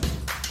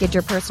 Get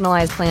your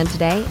personalized plan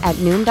today at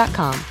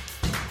Noom.com.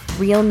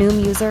 Real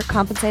Noom user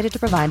compensated to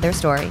provide their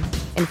story.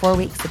 In 4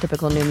 weeks, the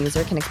typical Noom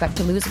user can expect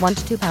to lose 1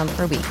 to 2 pounds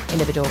per week.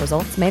 Individual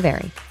results may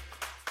vary.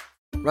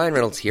 Ryan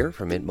Reynolds here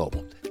from Mint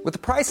Mobile. With the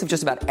price of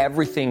just about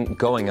everything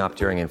going up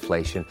during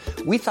inflation,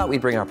 we thought we'd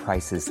bring our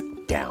prices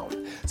down.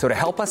 So to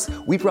help us,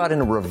 we brought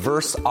in a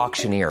reverse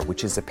auctioneer,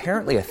 which is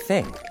apparently a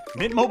thing.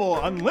 Mint Mobile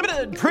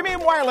Unlimited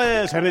Premium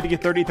Wireless. How to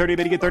get 30, 30,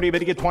 bit to get 30, bit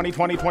to get 20,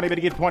 20, 20, bit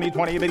to get 20,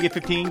 20, bit to get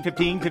 15,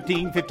 15,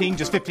 15, 15,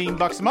 just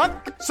 $15 a month?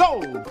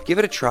 Sold! Give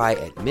it a try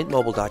at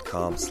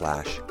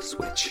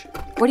mintmobile.com/switch.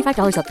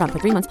 $45 up front for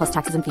 3 months plus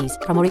taxes and fees.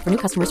 Promo rate for new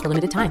customers for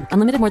limited time.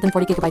 Unlimited more than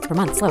 40 gigabytes per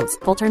month. Slows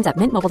full terms at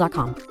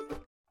mintmobile.com.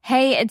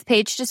 Hey, it's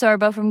Paige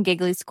DeSorbo from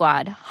Giggly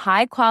Squad.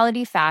 High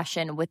quality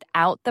fashion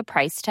without the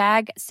price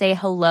tag. Say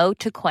hello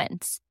to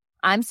Quince.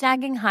 I'm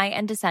snagging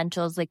high-end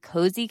essentials like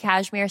cozy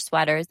cashmere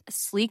sweaters,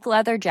 sleek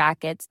leather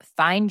jackets,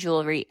 fine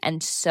jewelry,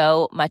 and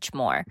so much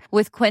more.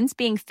 With Quince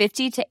being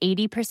 50 to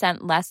 80%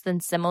 less than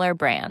similar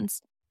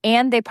brands.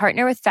 And they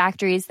partner with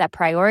factories that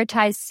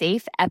prioritize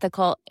safe,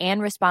 ethical,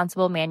 and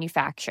responsible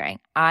manufacturing.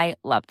 I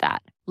love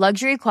that.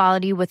 Luxury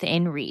quality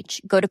within reach.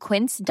 Go to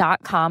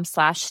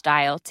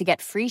quince.com/style to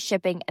get free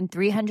shipping and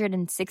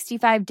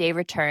 365-day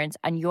returns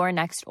on your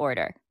next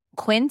order.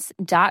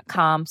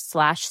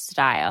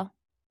 Quince.com/style.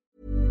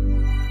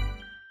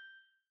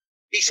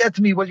 He said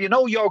to me, well, you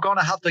know, you're going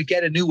to have to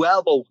get a new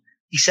elbow.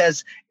 He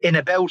says,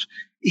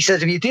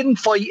 if you didn't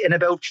fight in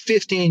about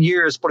 15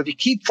 years, but if you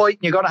keep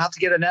fighting, you're going to have to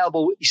get an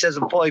elbow, he says,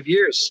 in 5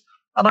 years.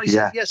 And I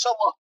said, yeah, so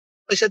what?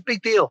 I said,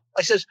 big deal.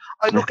 I said,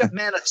 I look at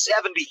men at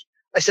 70.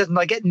 I said, and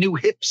I get new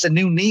hips and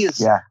new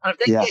knees. Yeah. And if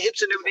they get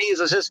hips and new knees,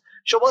 I says,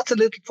 so what's a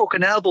little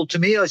fucking elbow to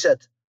me? I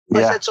said,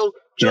 I said,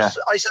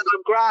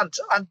 I'm grand.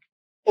 And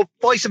but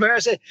vice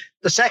versa.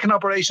 The second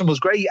operation was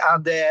great.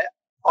 And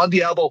on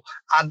the elbow.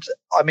 And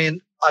I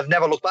mean, I've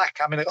never looked back.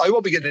 I mean, I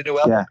won't be getting a new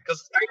elbow because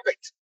it's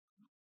perfect.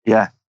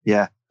 Yeah.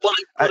 Yeah. But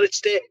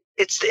it's the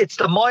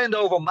mind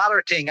over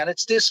matter thing. And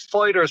it's this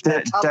fighter's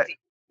mentality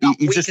that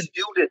we can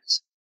do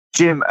this.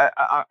 Jim,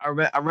 I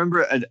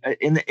remember I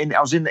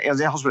was in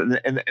the hospital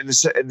and the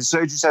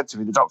surgeon said to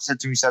me, the doctor said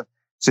to me, he said,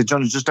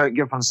 John, just don't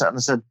give up on the set. And I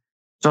said,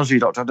 John,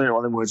 doctor, I don't know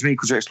what the words mean.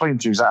 Could you explain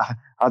to me? He said,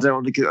 I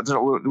don't know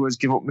what the words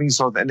give up mean.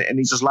 So, and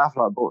he just laughed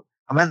like, but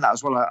I meant that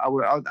as well.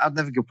 I'd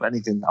never give up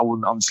anything. I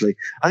wouldn't, honestly.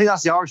 I think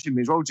that's the Irish in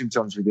me as well, Jim, to be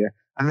honest with you.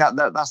 I think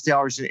that's the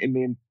Irish in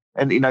me.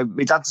 And you know,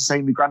 my dad's the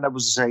same, my granddad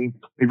was the same,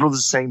 my brother's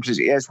the same.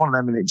 Yeah, it's one of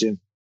them, isn't it,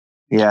 Jim?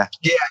 Yeah.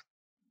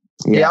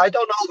 Yeah, I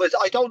don't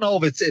know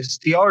if it's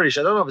the Irish.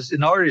 I don't know if it's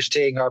an Irish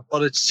thing,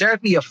 but it's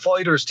certainly a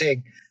fighter's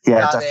thing.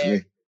 Yeah,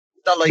 definitely.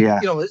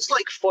 You know, it's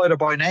like fighter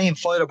by name,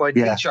 fighter by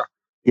nature.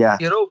 Yeah,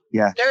 you know.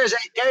 Yeah. There's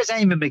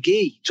Eamon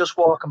McGee just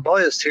walking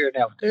by us here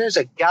now. There's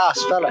a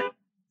gas fella.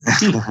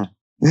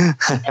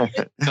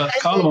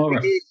 Call him over.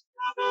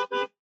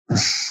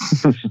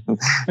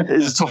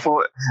 It's a tough.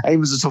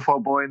 Eamon's a tough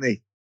old boy, isn't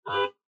he?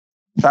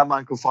 That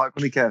man could fight,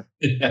 couldn't he, Kev?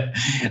 Yeah,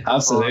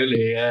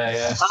 absolutely,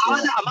 yeah.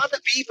 I'm at the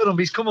beeping him.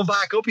 He's coming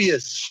back up. He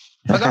is.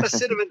 I got to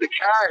sit him in the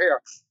car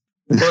here.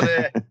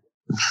 But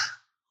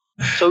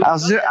so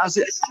how's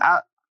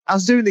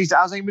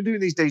Eamon doing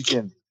these days,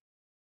 Jim?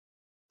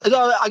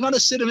 I'm going to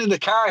sit him in the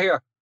car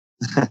here.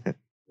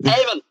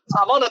 Eamon,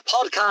 I'm on a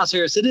podcast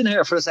here. Sit in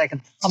here for a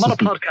second. I'm on a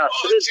podcast.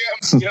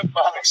 We're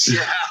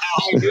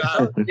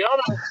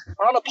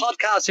on a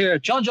podcast here.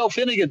 Jonjo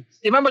Finnegan. Do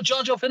you remember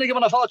Jonjo Finnegan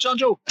when I fought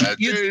Jonjo? I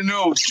do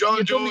know. Jonjo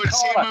and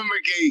Eamon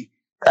McGee.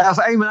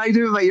 Eamon, how you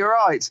doing, mate? You all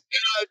right?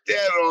 Yeah,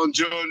 dead on,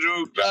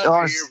 Jonjo. Glad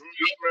to hear from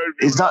you.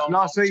 It's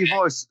nice to hear your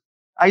voice.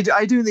 How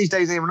you doing these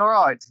days, Eamon? All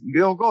right?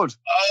 You all good?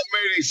 I'm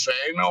really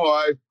fine, all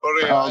right.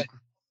 But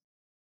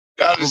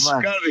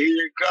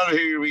gotta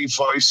hear your wee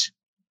voice.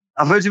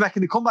 I've heard you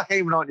making the comeback,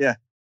 Eamon, aren't you?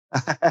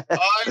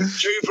 I'm 2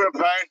 for a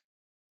pound.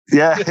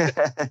 Yeah.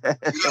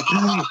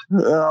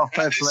 Oh,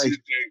 fair play.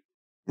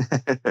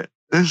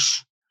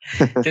 This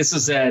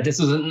was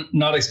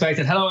not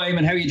expected. Hello,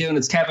 Eamon. How are you doing?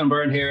 It's Kevin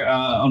Byrne here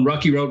on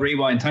Rocky Road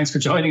Rewind. Thanks for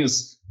joining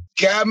us.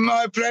 Kevin,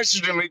 my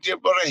pleasure to meet you,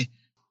 buddy.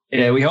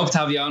 Yeah, we hope to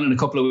have you on in a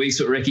couple of weeks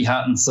with Ricky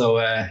Hatton.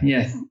 So,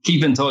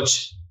 keep in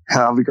touch.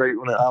 That'll be great.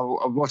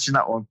 I'm watching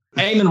that one.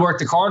 Eamon worked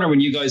the corner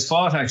when you guys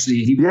fought,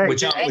 actually. With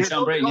John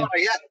Brady.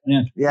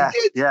 Yeah.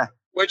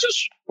 We're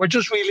just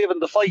reliving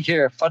the fight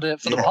here for the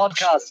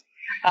podcast.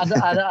 And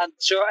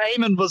so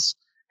Eamon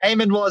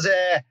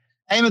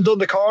done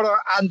the corner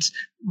and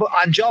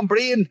John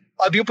Breen.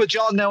 I'll be up with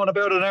John now in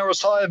about an hour's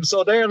time.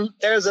 So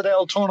there's an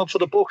L turn up for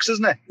the books,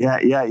 isn't it? Yeah.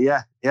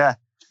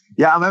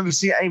 I remember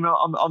seeing Eamon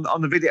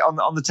on the video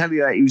on the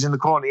telly. He was in the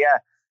corner. Yeah.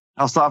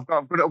 I've got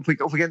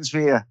it up against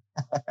me here.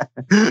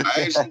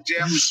 I was in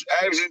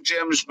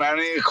Jim's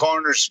many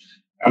corners.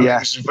 I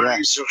was a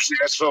very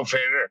successful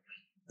fighter.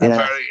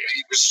 Yeah.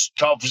 He was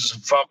tough as a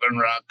fucking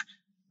rock.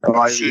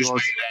 Oh, Excuse me,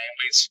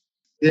 language.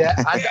 Yeah,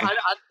 and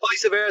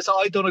vice versa.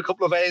 I've done a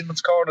couple of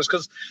Eamons corners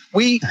because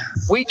we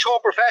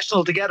taught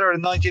professional together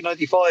in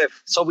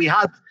 1995. So we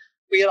had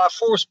our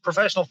first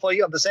professional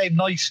fight on the same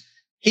night.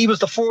 He was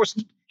the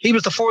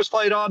first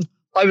fight on.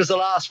 I was the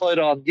last fight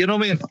on. You know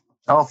what I mean?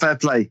 Oh, fair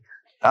play.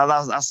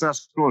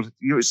 That's good.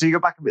 So you go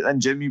back a bit then,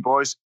 Jim, you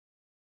boys.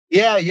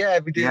 Yeah,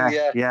 we did.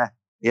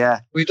 Yeah.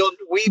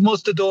 We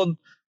must have done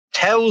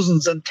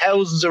thousands and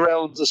thousands of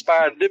rounds of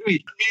sparring, didn't we?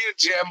 Me and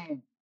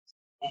Jim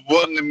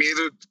wouldn't have made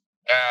it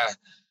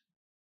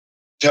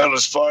till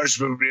as far as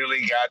we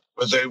really got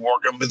without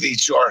working with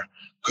each other.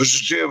 Because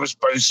the two of us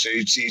bounced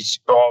each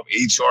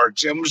other.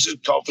 Jim was as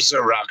tough as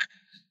a rock.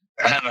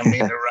 And I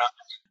mean, a rock.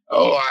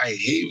 Oh,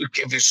 he would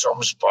give you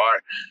some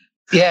spar.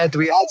 Yeah,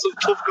 we had some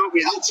tough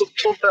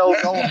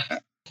fellas going.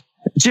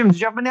 Jim, did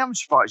you have many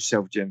amateur fights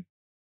yourself, Jim?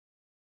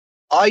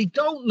 I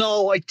don't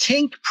know. I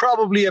think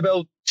probably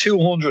about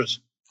 200.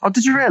 Oh,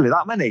 did you really?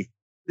 That many?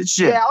 Did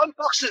you? Yeah, I'm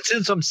boxing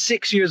since I'm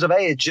 6 years of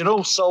age, you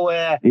know, so...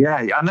 yeah,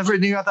 I never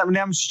knew you had that many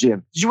amateurs,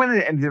 Jim. Did you win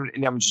anything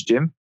in the amateurs,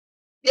 Jim?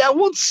 Yeah, I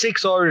won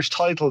 6 Irish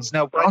titles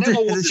now, but I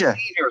never won the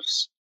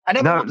seniors. I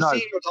never won the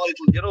senior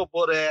title, you know,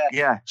 but...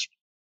 yeah.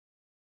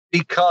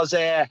 Because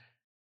I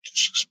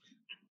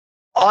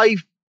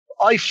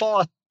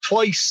fought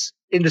twice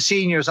in the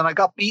seniors, and I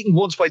got beaten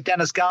once by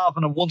Dennis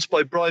Galvin and once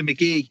by Brian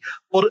McGee.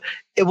 But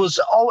it was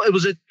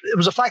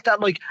a fact that,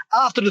 like,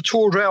 after the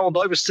third round,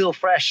 I was still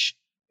fresh,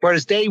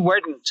 whereas they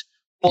weren't.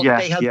 But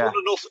they had done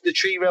enough in the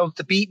 3 rounds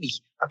to beat me,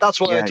 and that's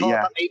why I thought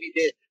that maybe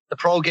the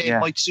pro game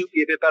might suit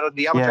me a bit better than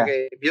the amateur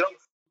game. You know,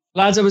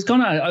 lads, I was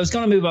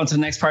gonna move on to the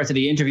next part of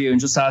the interview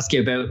and just ask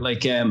you about,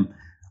 like,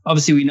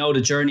 obviously we know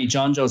the journey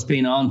Jonjo's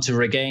been on to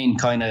regain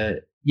kind of,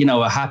 you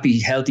know, a happy,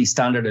 healthy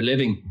standard of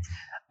living,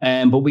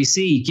 but we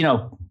see, you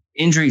know,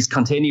 injuries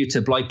continue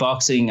to blight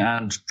boxing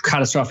and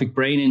catastrophic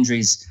brain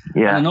injuries.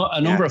 Yeah. And a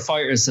number of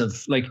fighters have,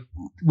 like,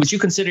 would you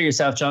consider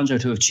yourself,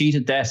 Jonjo, to have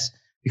cheated death?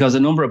 Because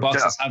a number of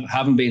boxers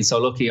haven't been so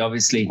lucky,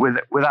 obviously.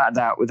 Without a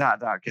doubt,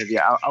 kid.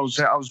 Yeah, I was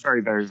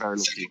very, very, very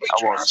lucky.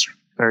 I was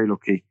very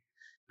lucky.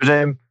 But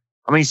I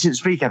mean, since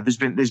speaking, there's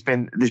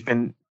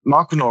been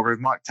Michael Norgrove,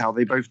 Mike Towell.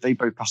 They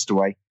both passed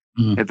away.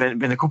 Mm-hmm. There've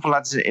been a couple of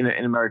lads in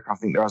America, I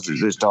think,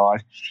 that's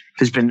died.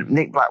 There's been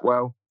Nick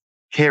Blackwell,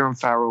 Kieran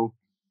Farrell,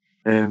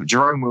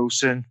 Jerome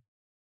Wilson.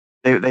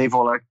 They've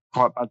all had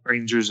quite bad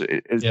brain injuries.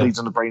 It bleeds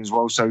on the brain as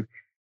well. So,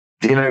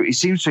 you know, it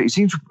seems to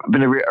have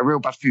been a real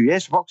bad few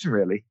years for boxing,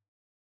 really.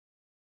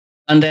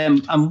 And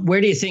where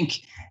do you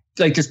think,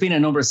 like, there's been a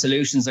number of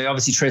solutions, like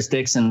obviously Tris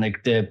Dixon,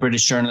 like the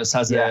British journalist,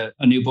 has a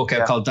new book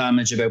out called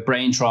Damage, about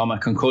brain trauma,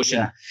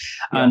 concussion.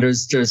 And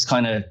there's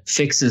kind of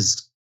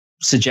fixes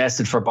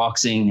suggested for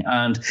boxing.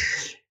 And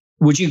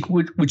would you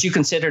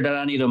consider that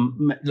any of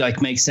them,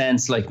 like, make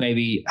sense, like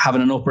maybe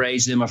having an upper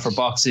age limit for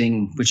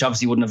boxing, which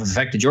obviously wouldn't have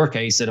affected your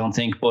case, I don't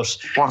think, but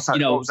what's that?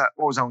 You know,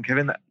 what was that on,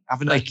 Kevin?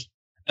 Having like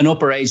an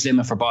upper age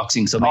limit for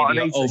boxing, so maybe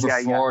over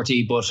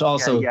 40, but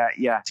also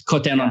to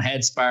cut down on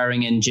head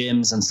sparring in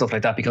gyms and stuff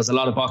like that, because a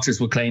lot of boxers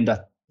would claim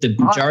that the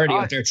majority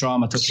of their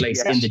trauma took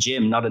place in the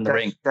gym, not in the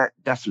ring.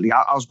 Definitely.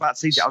 I was about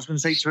to say, I was going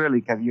to say too early,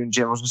 Kevin, you and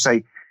Jim, I was going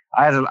to say,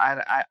 I had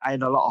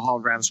a lot of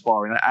hard round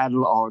sparring. I had a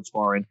lot of hard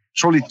sparring.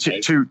 It's probably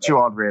too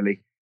hard,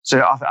 really.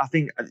 So I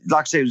think,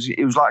 like I said,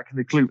 it was like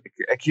an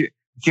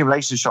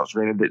accumulation of shots,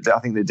 really, that I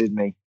think that did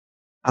me.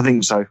 I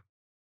think so.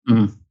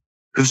 Mm.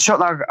 Because the shot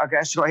that I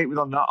got hit with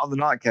on the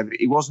night, Kevin,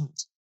 it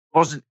wasn't.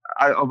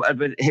 I'd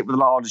been hit with a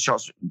lot of harder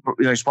shots, you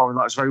know, sparring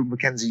like Ray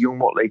McKenzie, Young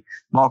Motley,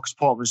 Marcus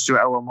Portman, Stuart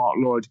Elwell, Mark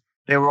Lloyd.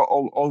 They were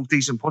all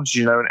decent punches,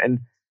 you know,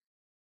 and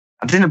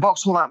I didn't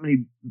box all that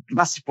many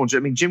massive punches. I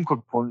mean, Jim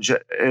could punch,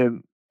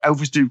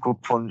 Elvis Duke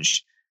could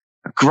punch,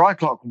 Guy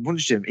Clark could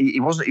punch him.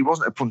 He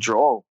wasn't a puncher at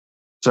all.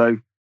 So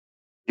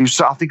he was.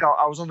 I think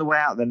I was on the way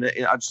out. Then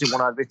I just didn't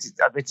want to admit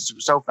it to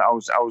myself that I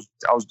was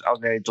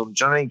nearly done.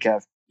 Do you know what I mean,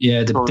 Kev?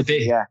 Yeah,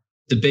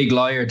 the big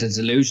liar, the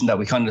delusion that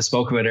we kind of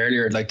spoke about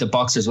earlier. Like, the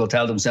boxers will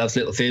tell themselves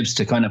little fibs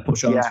to kind of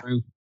push on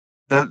through.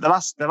 The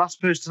last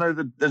person to know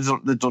that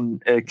they've done,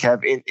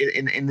 Kev,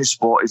 in this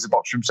sport is the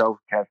boxer himself,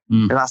 Kev.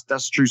 And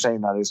that's true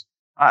saying, that is.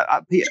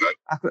 I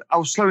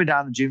was slowing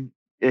down the gym,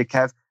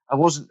 Kev. I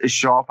wasn't as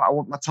sharp.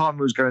 My time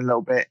was going a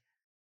little bit.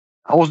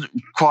 I wasn't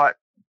quite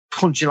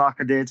punching like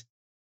I did,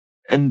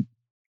 and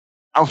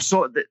I was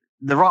sort of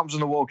the right was on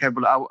the wall, Kev.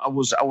 But I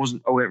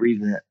wasn't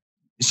reading it.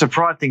 It's a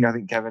pride thing, I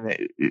think, Kevin.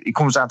 It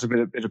comes down to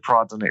a bit of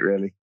pride, doesn't it,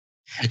 really?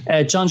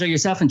 Jonjo,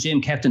 yourself and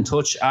Jim kept in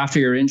touch after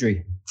your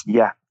injury.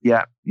 Yeah,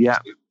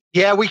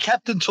 we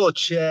kept in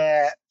touch.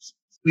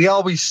 We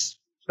always,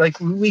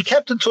 we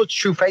kept in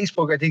touch through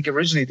Facebook, I think,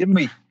 originally, didn't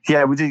we?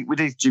 Yeah, we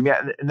did, Jim.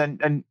 Yeah, and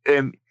then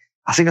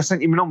I think I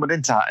sent you my number,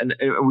 didn't I? And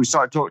we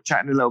started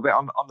chatting a little bit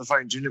on the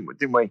phone,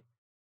 didn't we?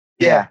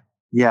 Yeah.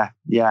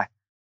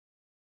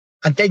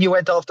 And then you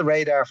went off the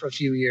radar for a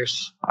few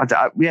years. For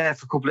a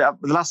couple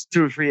of the last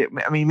 2 or 3 years.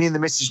 I mean, me and the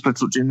missus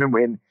split up, didn't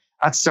we? And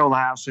I had to sell the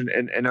house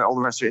and all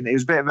the rest of it. And it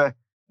was a bit of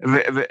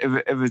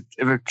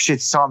a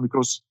shitty time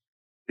because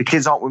the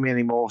kids aren't with me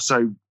anymore.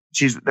 So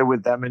they're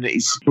with them, and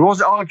he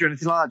wasn't arguing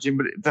anything like that, Jim.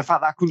 But the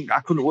fact that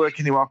I couldn't work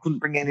anywhere, I couldn't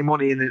bring any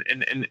money in,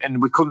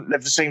 and we couldn't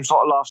live the same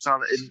sort of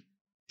lifestyle.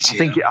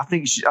 I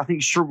think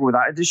she struggled with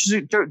that.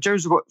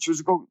 She was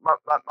a good.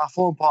 My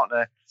former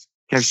partner.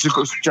 She's a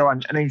good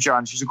Joanne. Her name's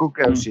Joanne. She's a good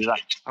girl. She's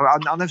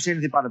I'll never say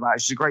anything bad about her.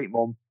 She's a great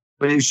mum.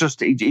 But it was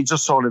just he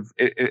just sort of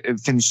it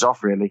finished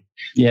off really.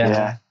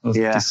 Yeah.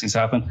 These things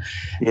happen.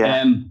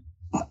 Yeah.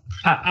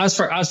 As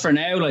for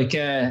now, like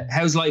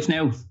how's life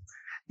now?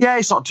 Yeah,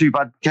 it's not too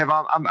bad, Kev.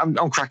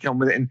 I'm cracking on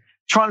with it and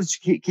trying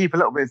to keep a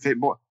little bit fit,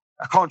 but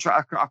I can't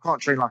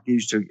train like I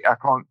used to. I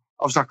can't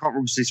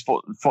run this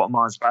foot of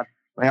mine's bad.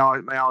 My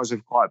eyes are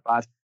quite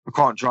bad. I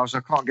can't drive, so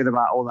I can't get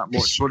about all that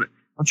much. But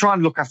I'm trying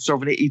to look after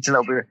myself and eat a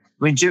little bit.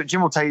 I mean,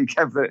 Jim will tell you,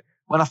 Kev, that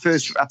when I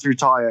first had to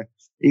retire,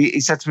 he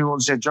said to me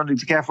once, he said, "Johnny,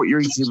 be careful what you're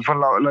eating. You're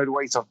putting a load of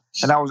weight on."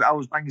 And I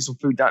was banging some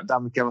food down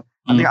the killer.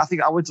 I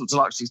think I went up to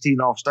like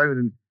 16.5 stone,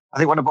 and I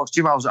think when I boxed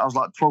Jim, I was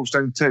like 12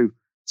 stone too.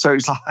 So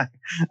it's like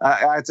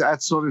I had to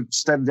sort of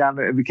stem down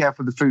and be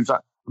careful with the food.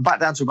 Like, I'm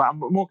back down to I'm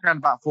walking around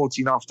about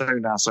 14.5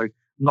 stone now, so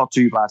not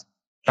too bad.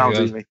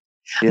 That'll do me.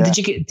 Yeah.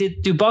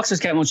 Do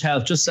boxers get much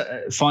help? Just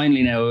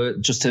finally now,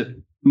 just to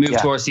move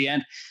towards the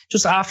end,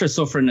 just after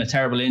suffering a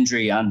terrible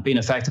injury and being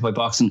affected by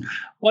boxing,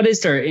 what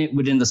is there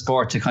within the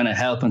sport to kind of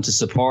help and to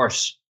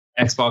support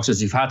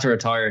ex-boxers who've had to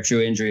retire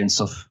through injury and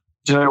stuff?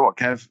 Do you know what,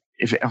 Kev?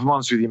 If I'm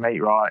honest with you,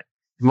 mate, right?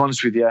 If I'm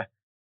honest with you,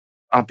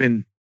 I've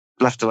been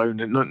left alone.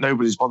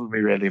 Nobody's bothered me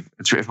really. If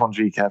I'm honest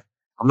with you, Kev,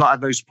 I've not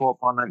had no support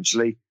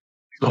financially.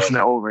 Nothing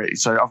at all, really.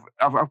 So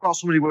I've got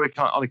somebody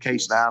working on a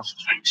case now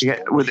to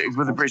get with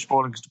the British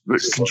Ball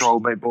Control,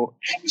 mate. But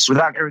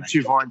without going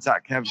too far into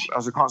that, Kev,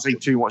 as I can't say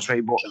too much,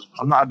 mate. But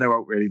I'm not had no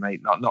hope, really,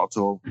 mate. Not at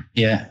all.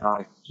 Yeah.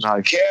 No.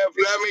 Kev,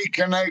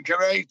 can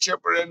I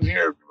chip her in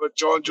here? What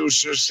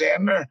Jonjo's just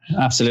saying there.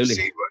 Absolutely.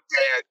 Do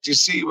you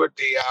see what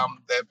the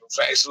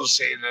professionals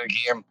say to the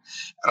game,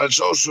 and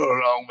it's also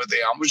along with the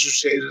amateurs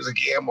say to the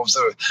game of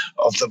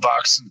the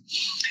boxing.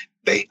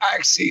 They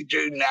actually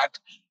do not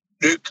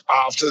look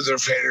after their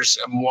fighters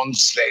in one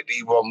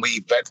wee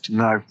bit.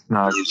 No.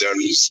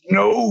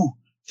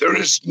 There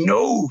is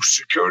no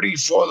security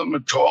for them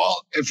at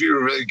all. If you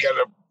really get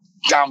a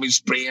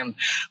damaged brain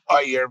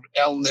or your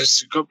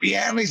illness, it could be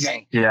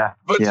anything. Yeah.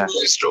 But there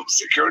is no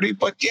security,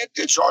 but yet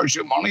they charge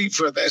you money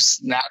for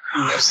this and that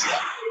and this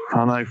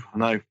and that.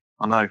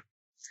 I know.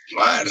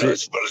 But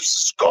it's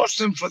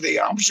disgusting for the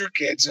amateur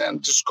kids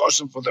and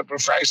disgusting for the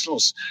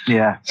professionals.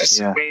 Yeah.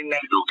 I mean,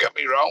 don't get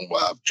me wrong,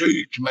 we'll have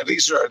two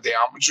committees, or the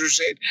amateur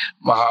side,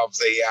 we'll have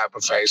the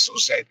professional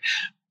side.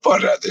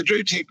 But they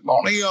do take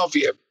money off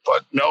you.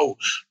 But no,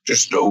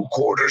 there's no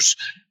quarters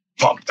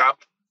pumped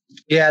up.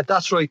 Yeah,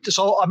 that's right.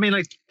 So, I mean,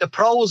 like, the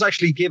pros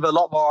actually give a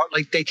lot more,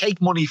 like, they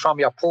take money from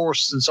your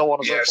purse and so on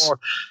and so forth.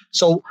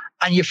 So,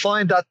 and you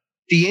find that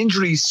the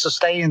injuries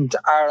sustained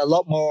are a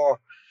lot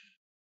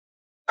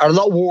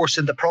worse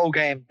in the pro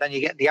game than you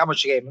get in the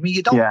amateur game. I mean,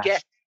 you don't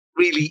get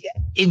really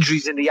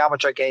injuries in the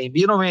amateur game.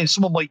 You know what I mean?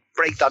 Someone might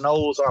break their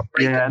nose or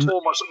break their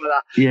thumb or something like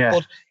that. Yeah.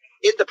 But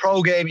in the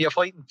pro game, you're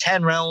fighting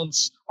 10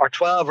 rounds or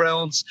 12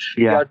 rounds.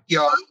 Yeah.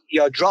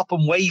 You're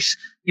dropping weight.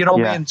 You know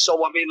what I mean?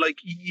 So, I mean, like,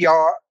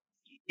 you're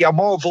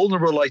more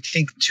vulnerable, I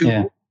think,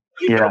 to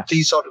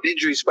these sort of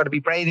injuries, whether it be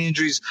brain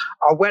injuries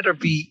or whether it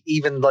be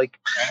even like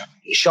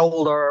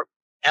shoulder,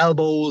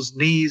 elbows,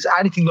 knees,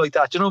 anything like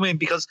that. Do you know what I mean?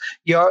 Because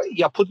you're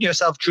putting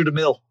yourself through the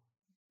mill.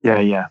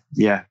 Yeah,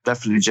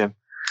 definitely, Jim.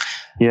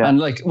 Yeah. And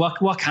like,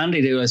 what can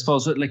they do? I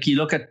suppose, like, you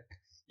look at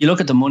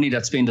the money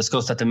that's being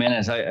discussed at the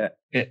minute.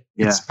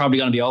 It's probably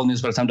going to be old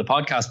news by the time the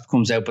podcast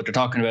comes out, but they're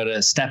talking about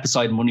a step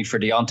aside money for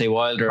Deontay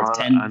Wilder of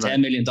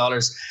 $10 million,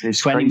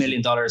 $20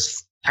 million,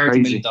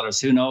 $30 million.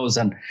 Who knows?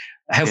 And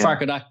how far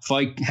could that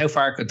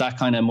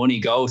kind of money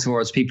go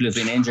towards people who've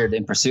been injured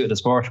in pursuit of the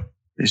sport?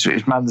 It's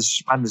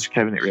madness,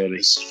 Kevin, it really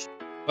is.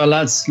 Well,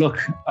 lads, look,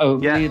 we'll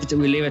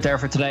leave it there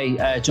for today.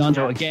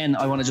 Jonjo, again,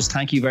 I want to just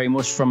thank you very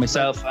much from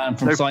myself and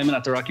from Simon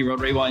at the Rocky Road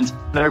Rewind.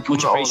 No,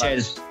 much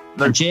appreciated.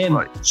 And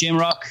Jim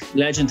Rock,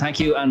 legend, thank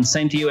you. And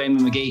same to you,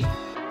 Eamon McGee.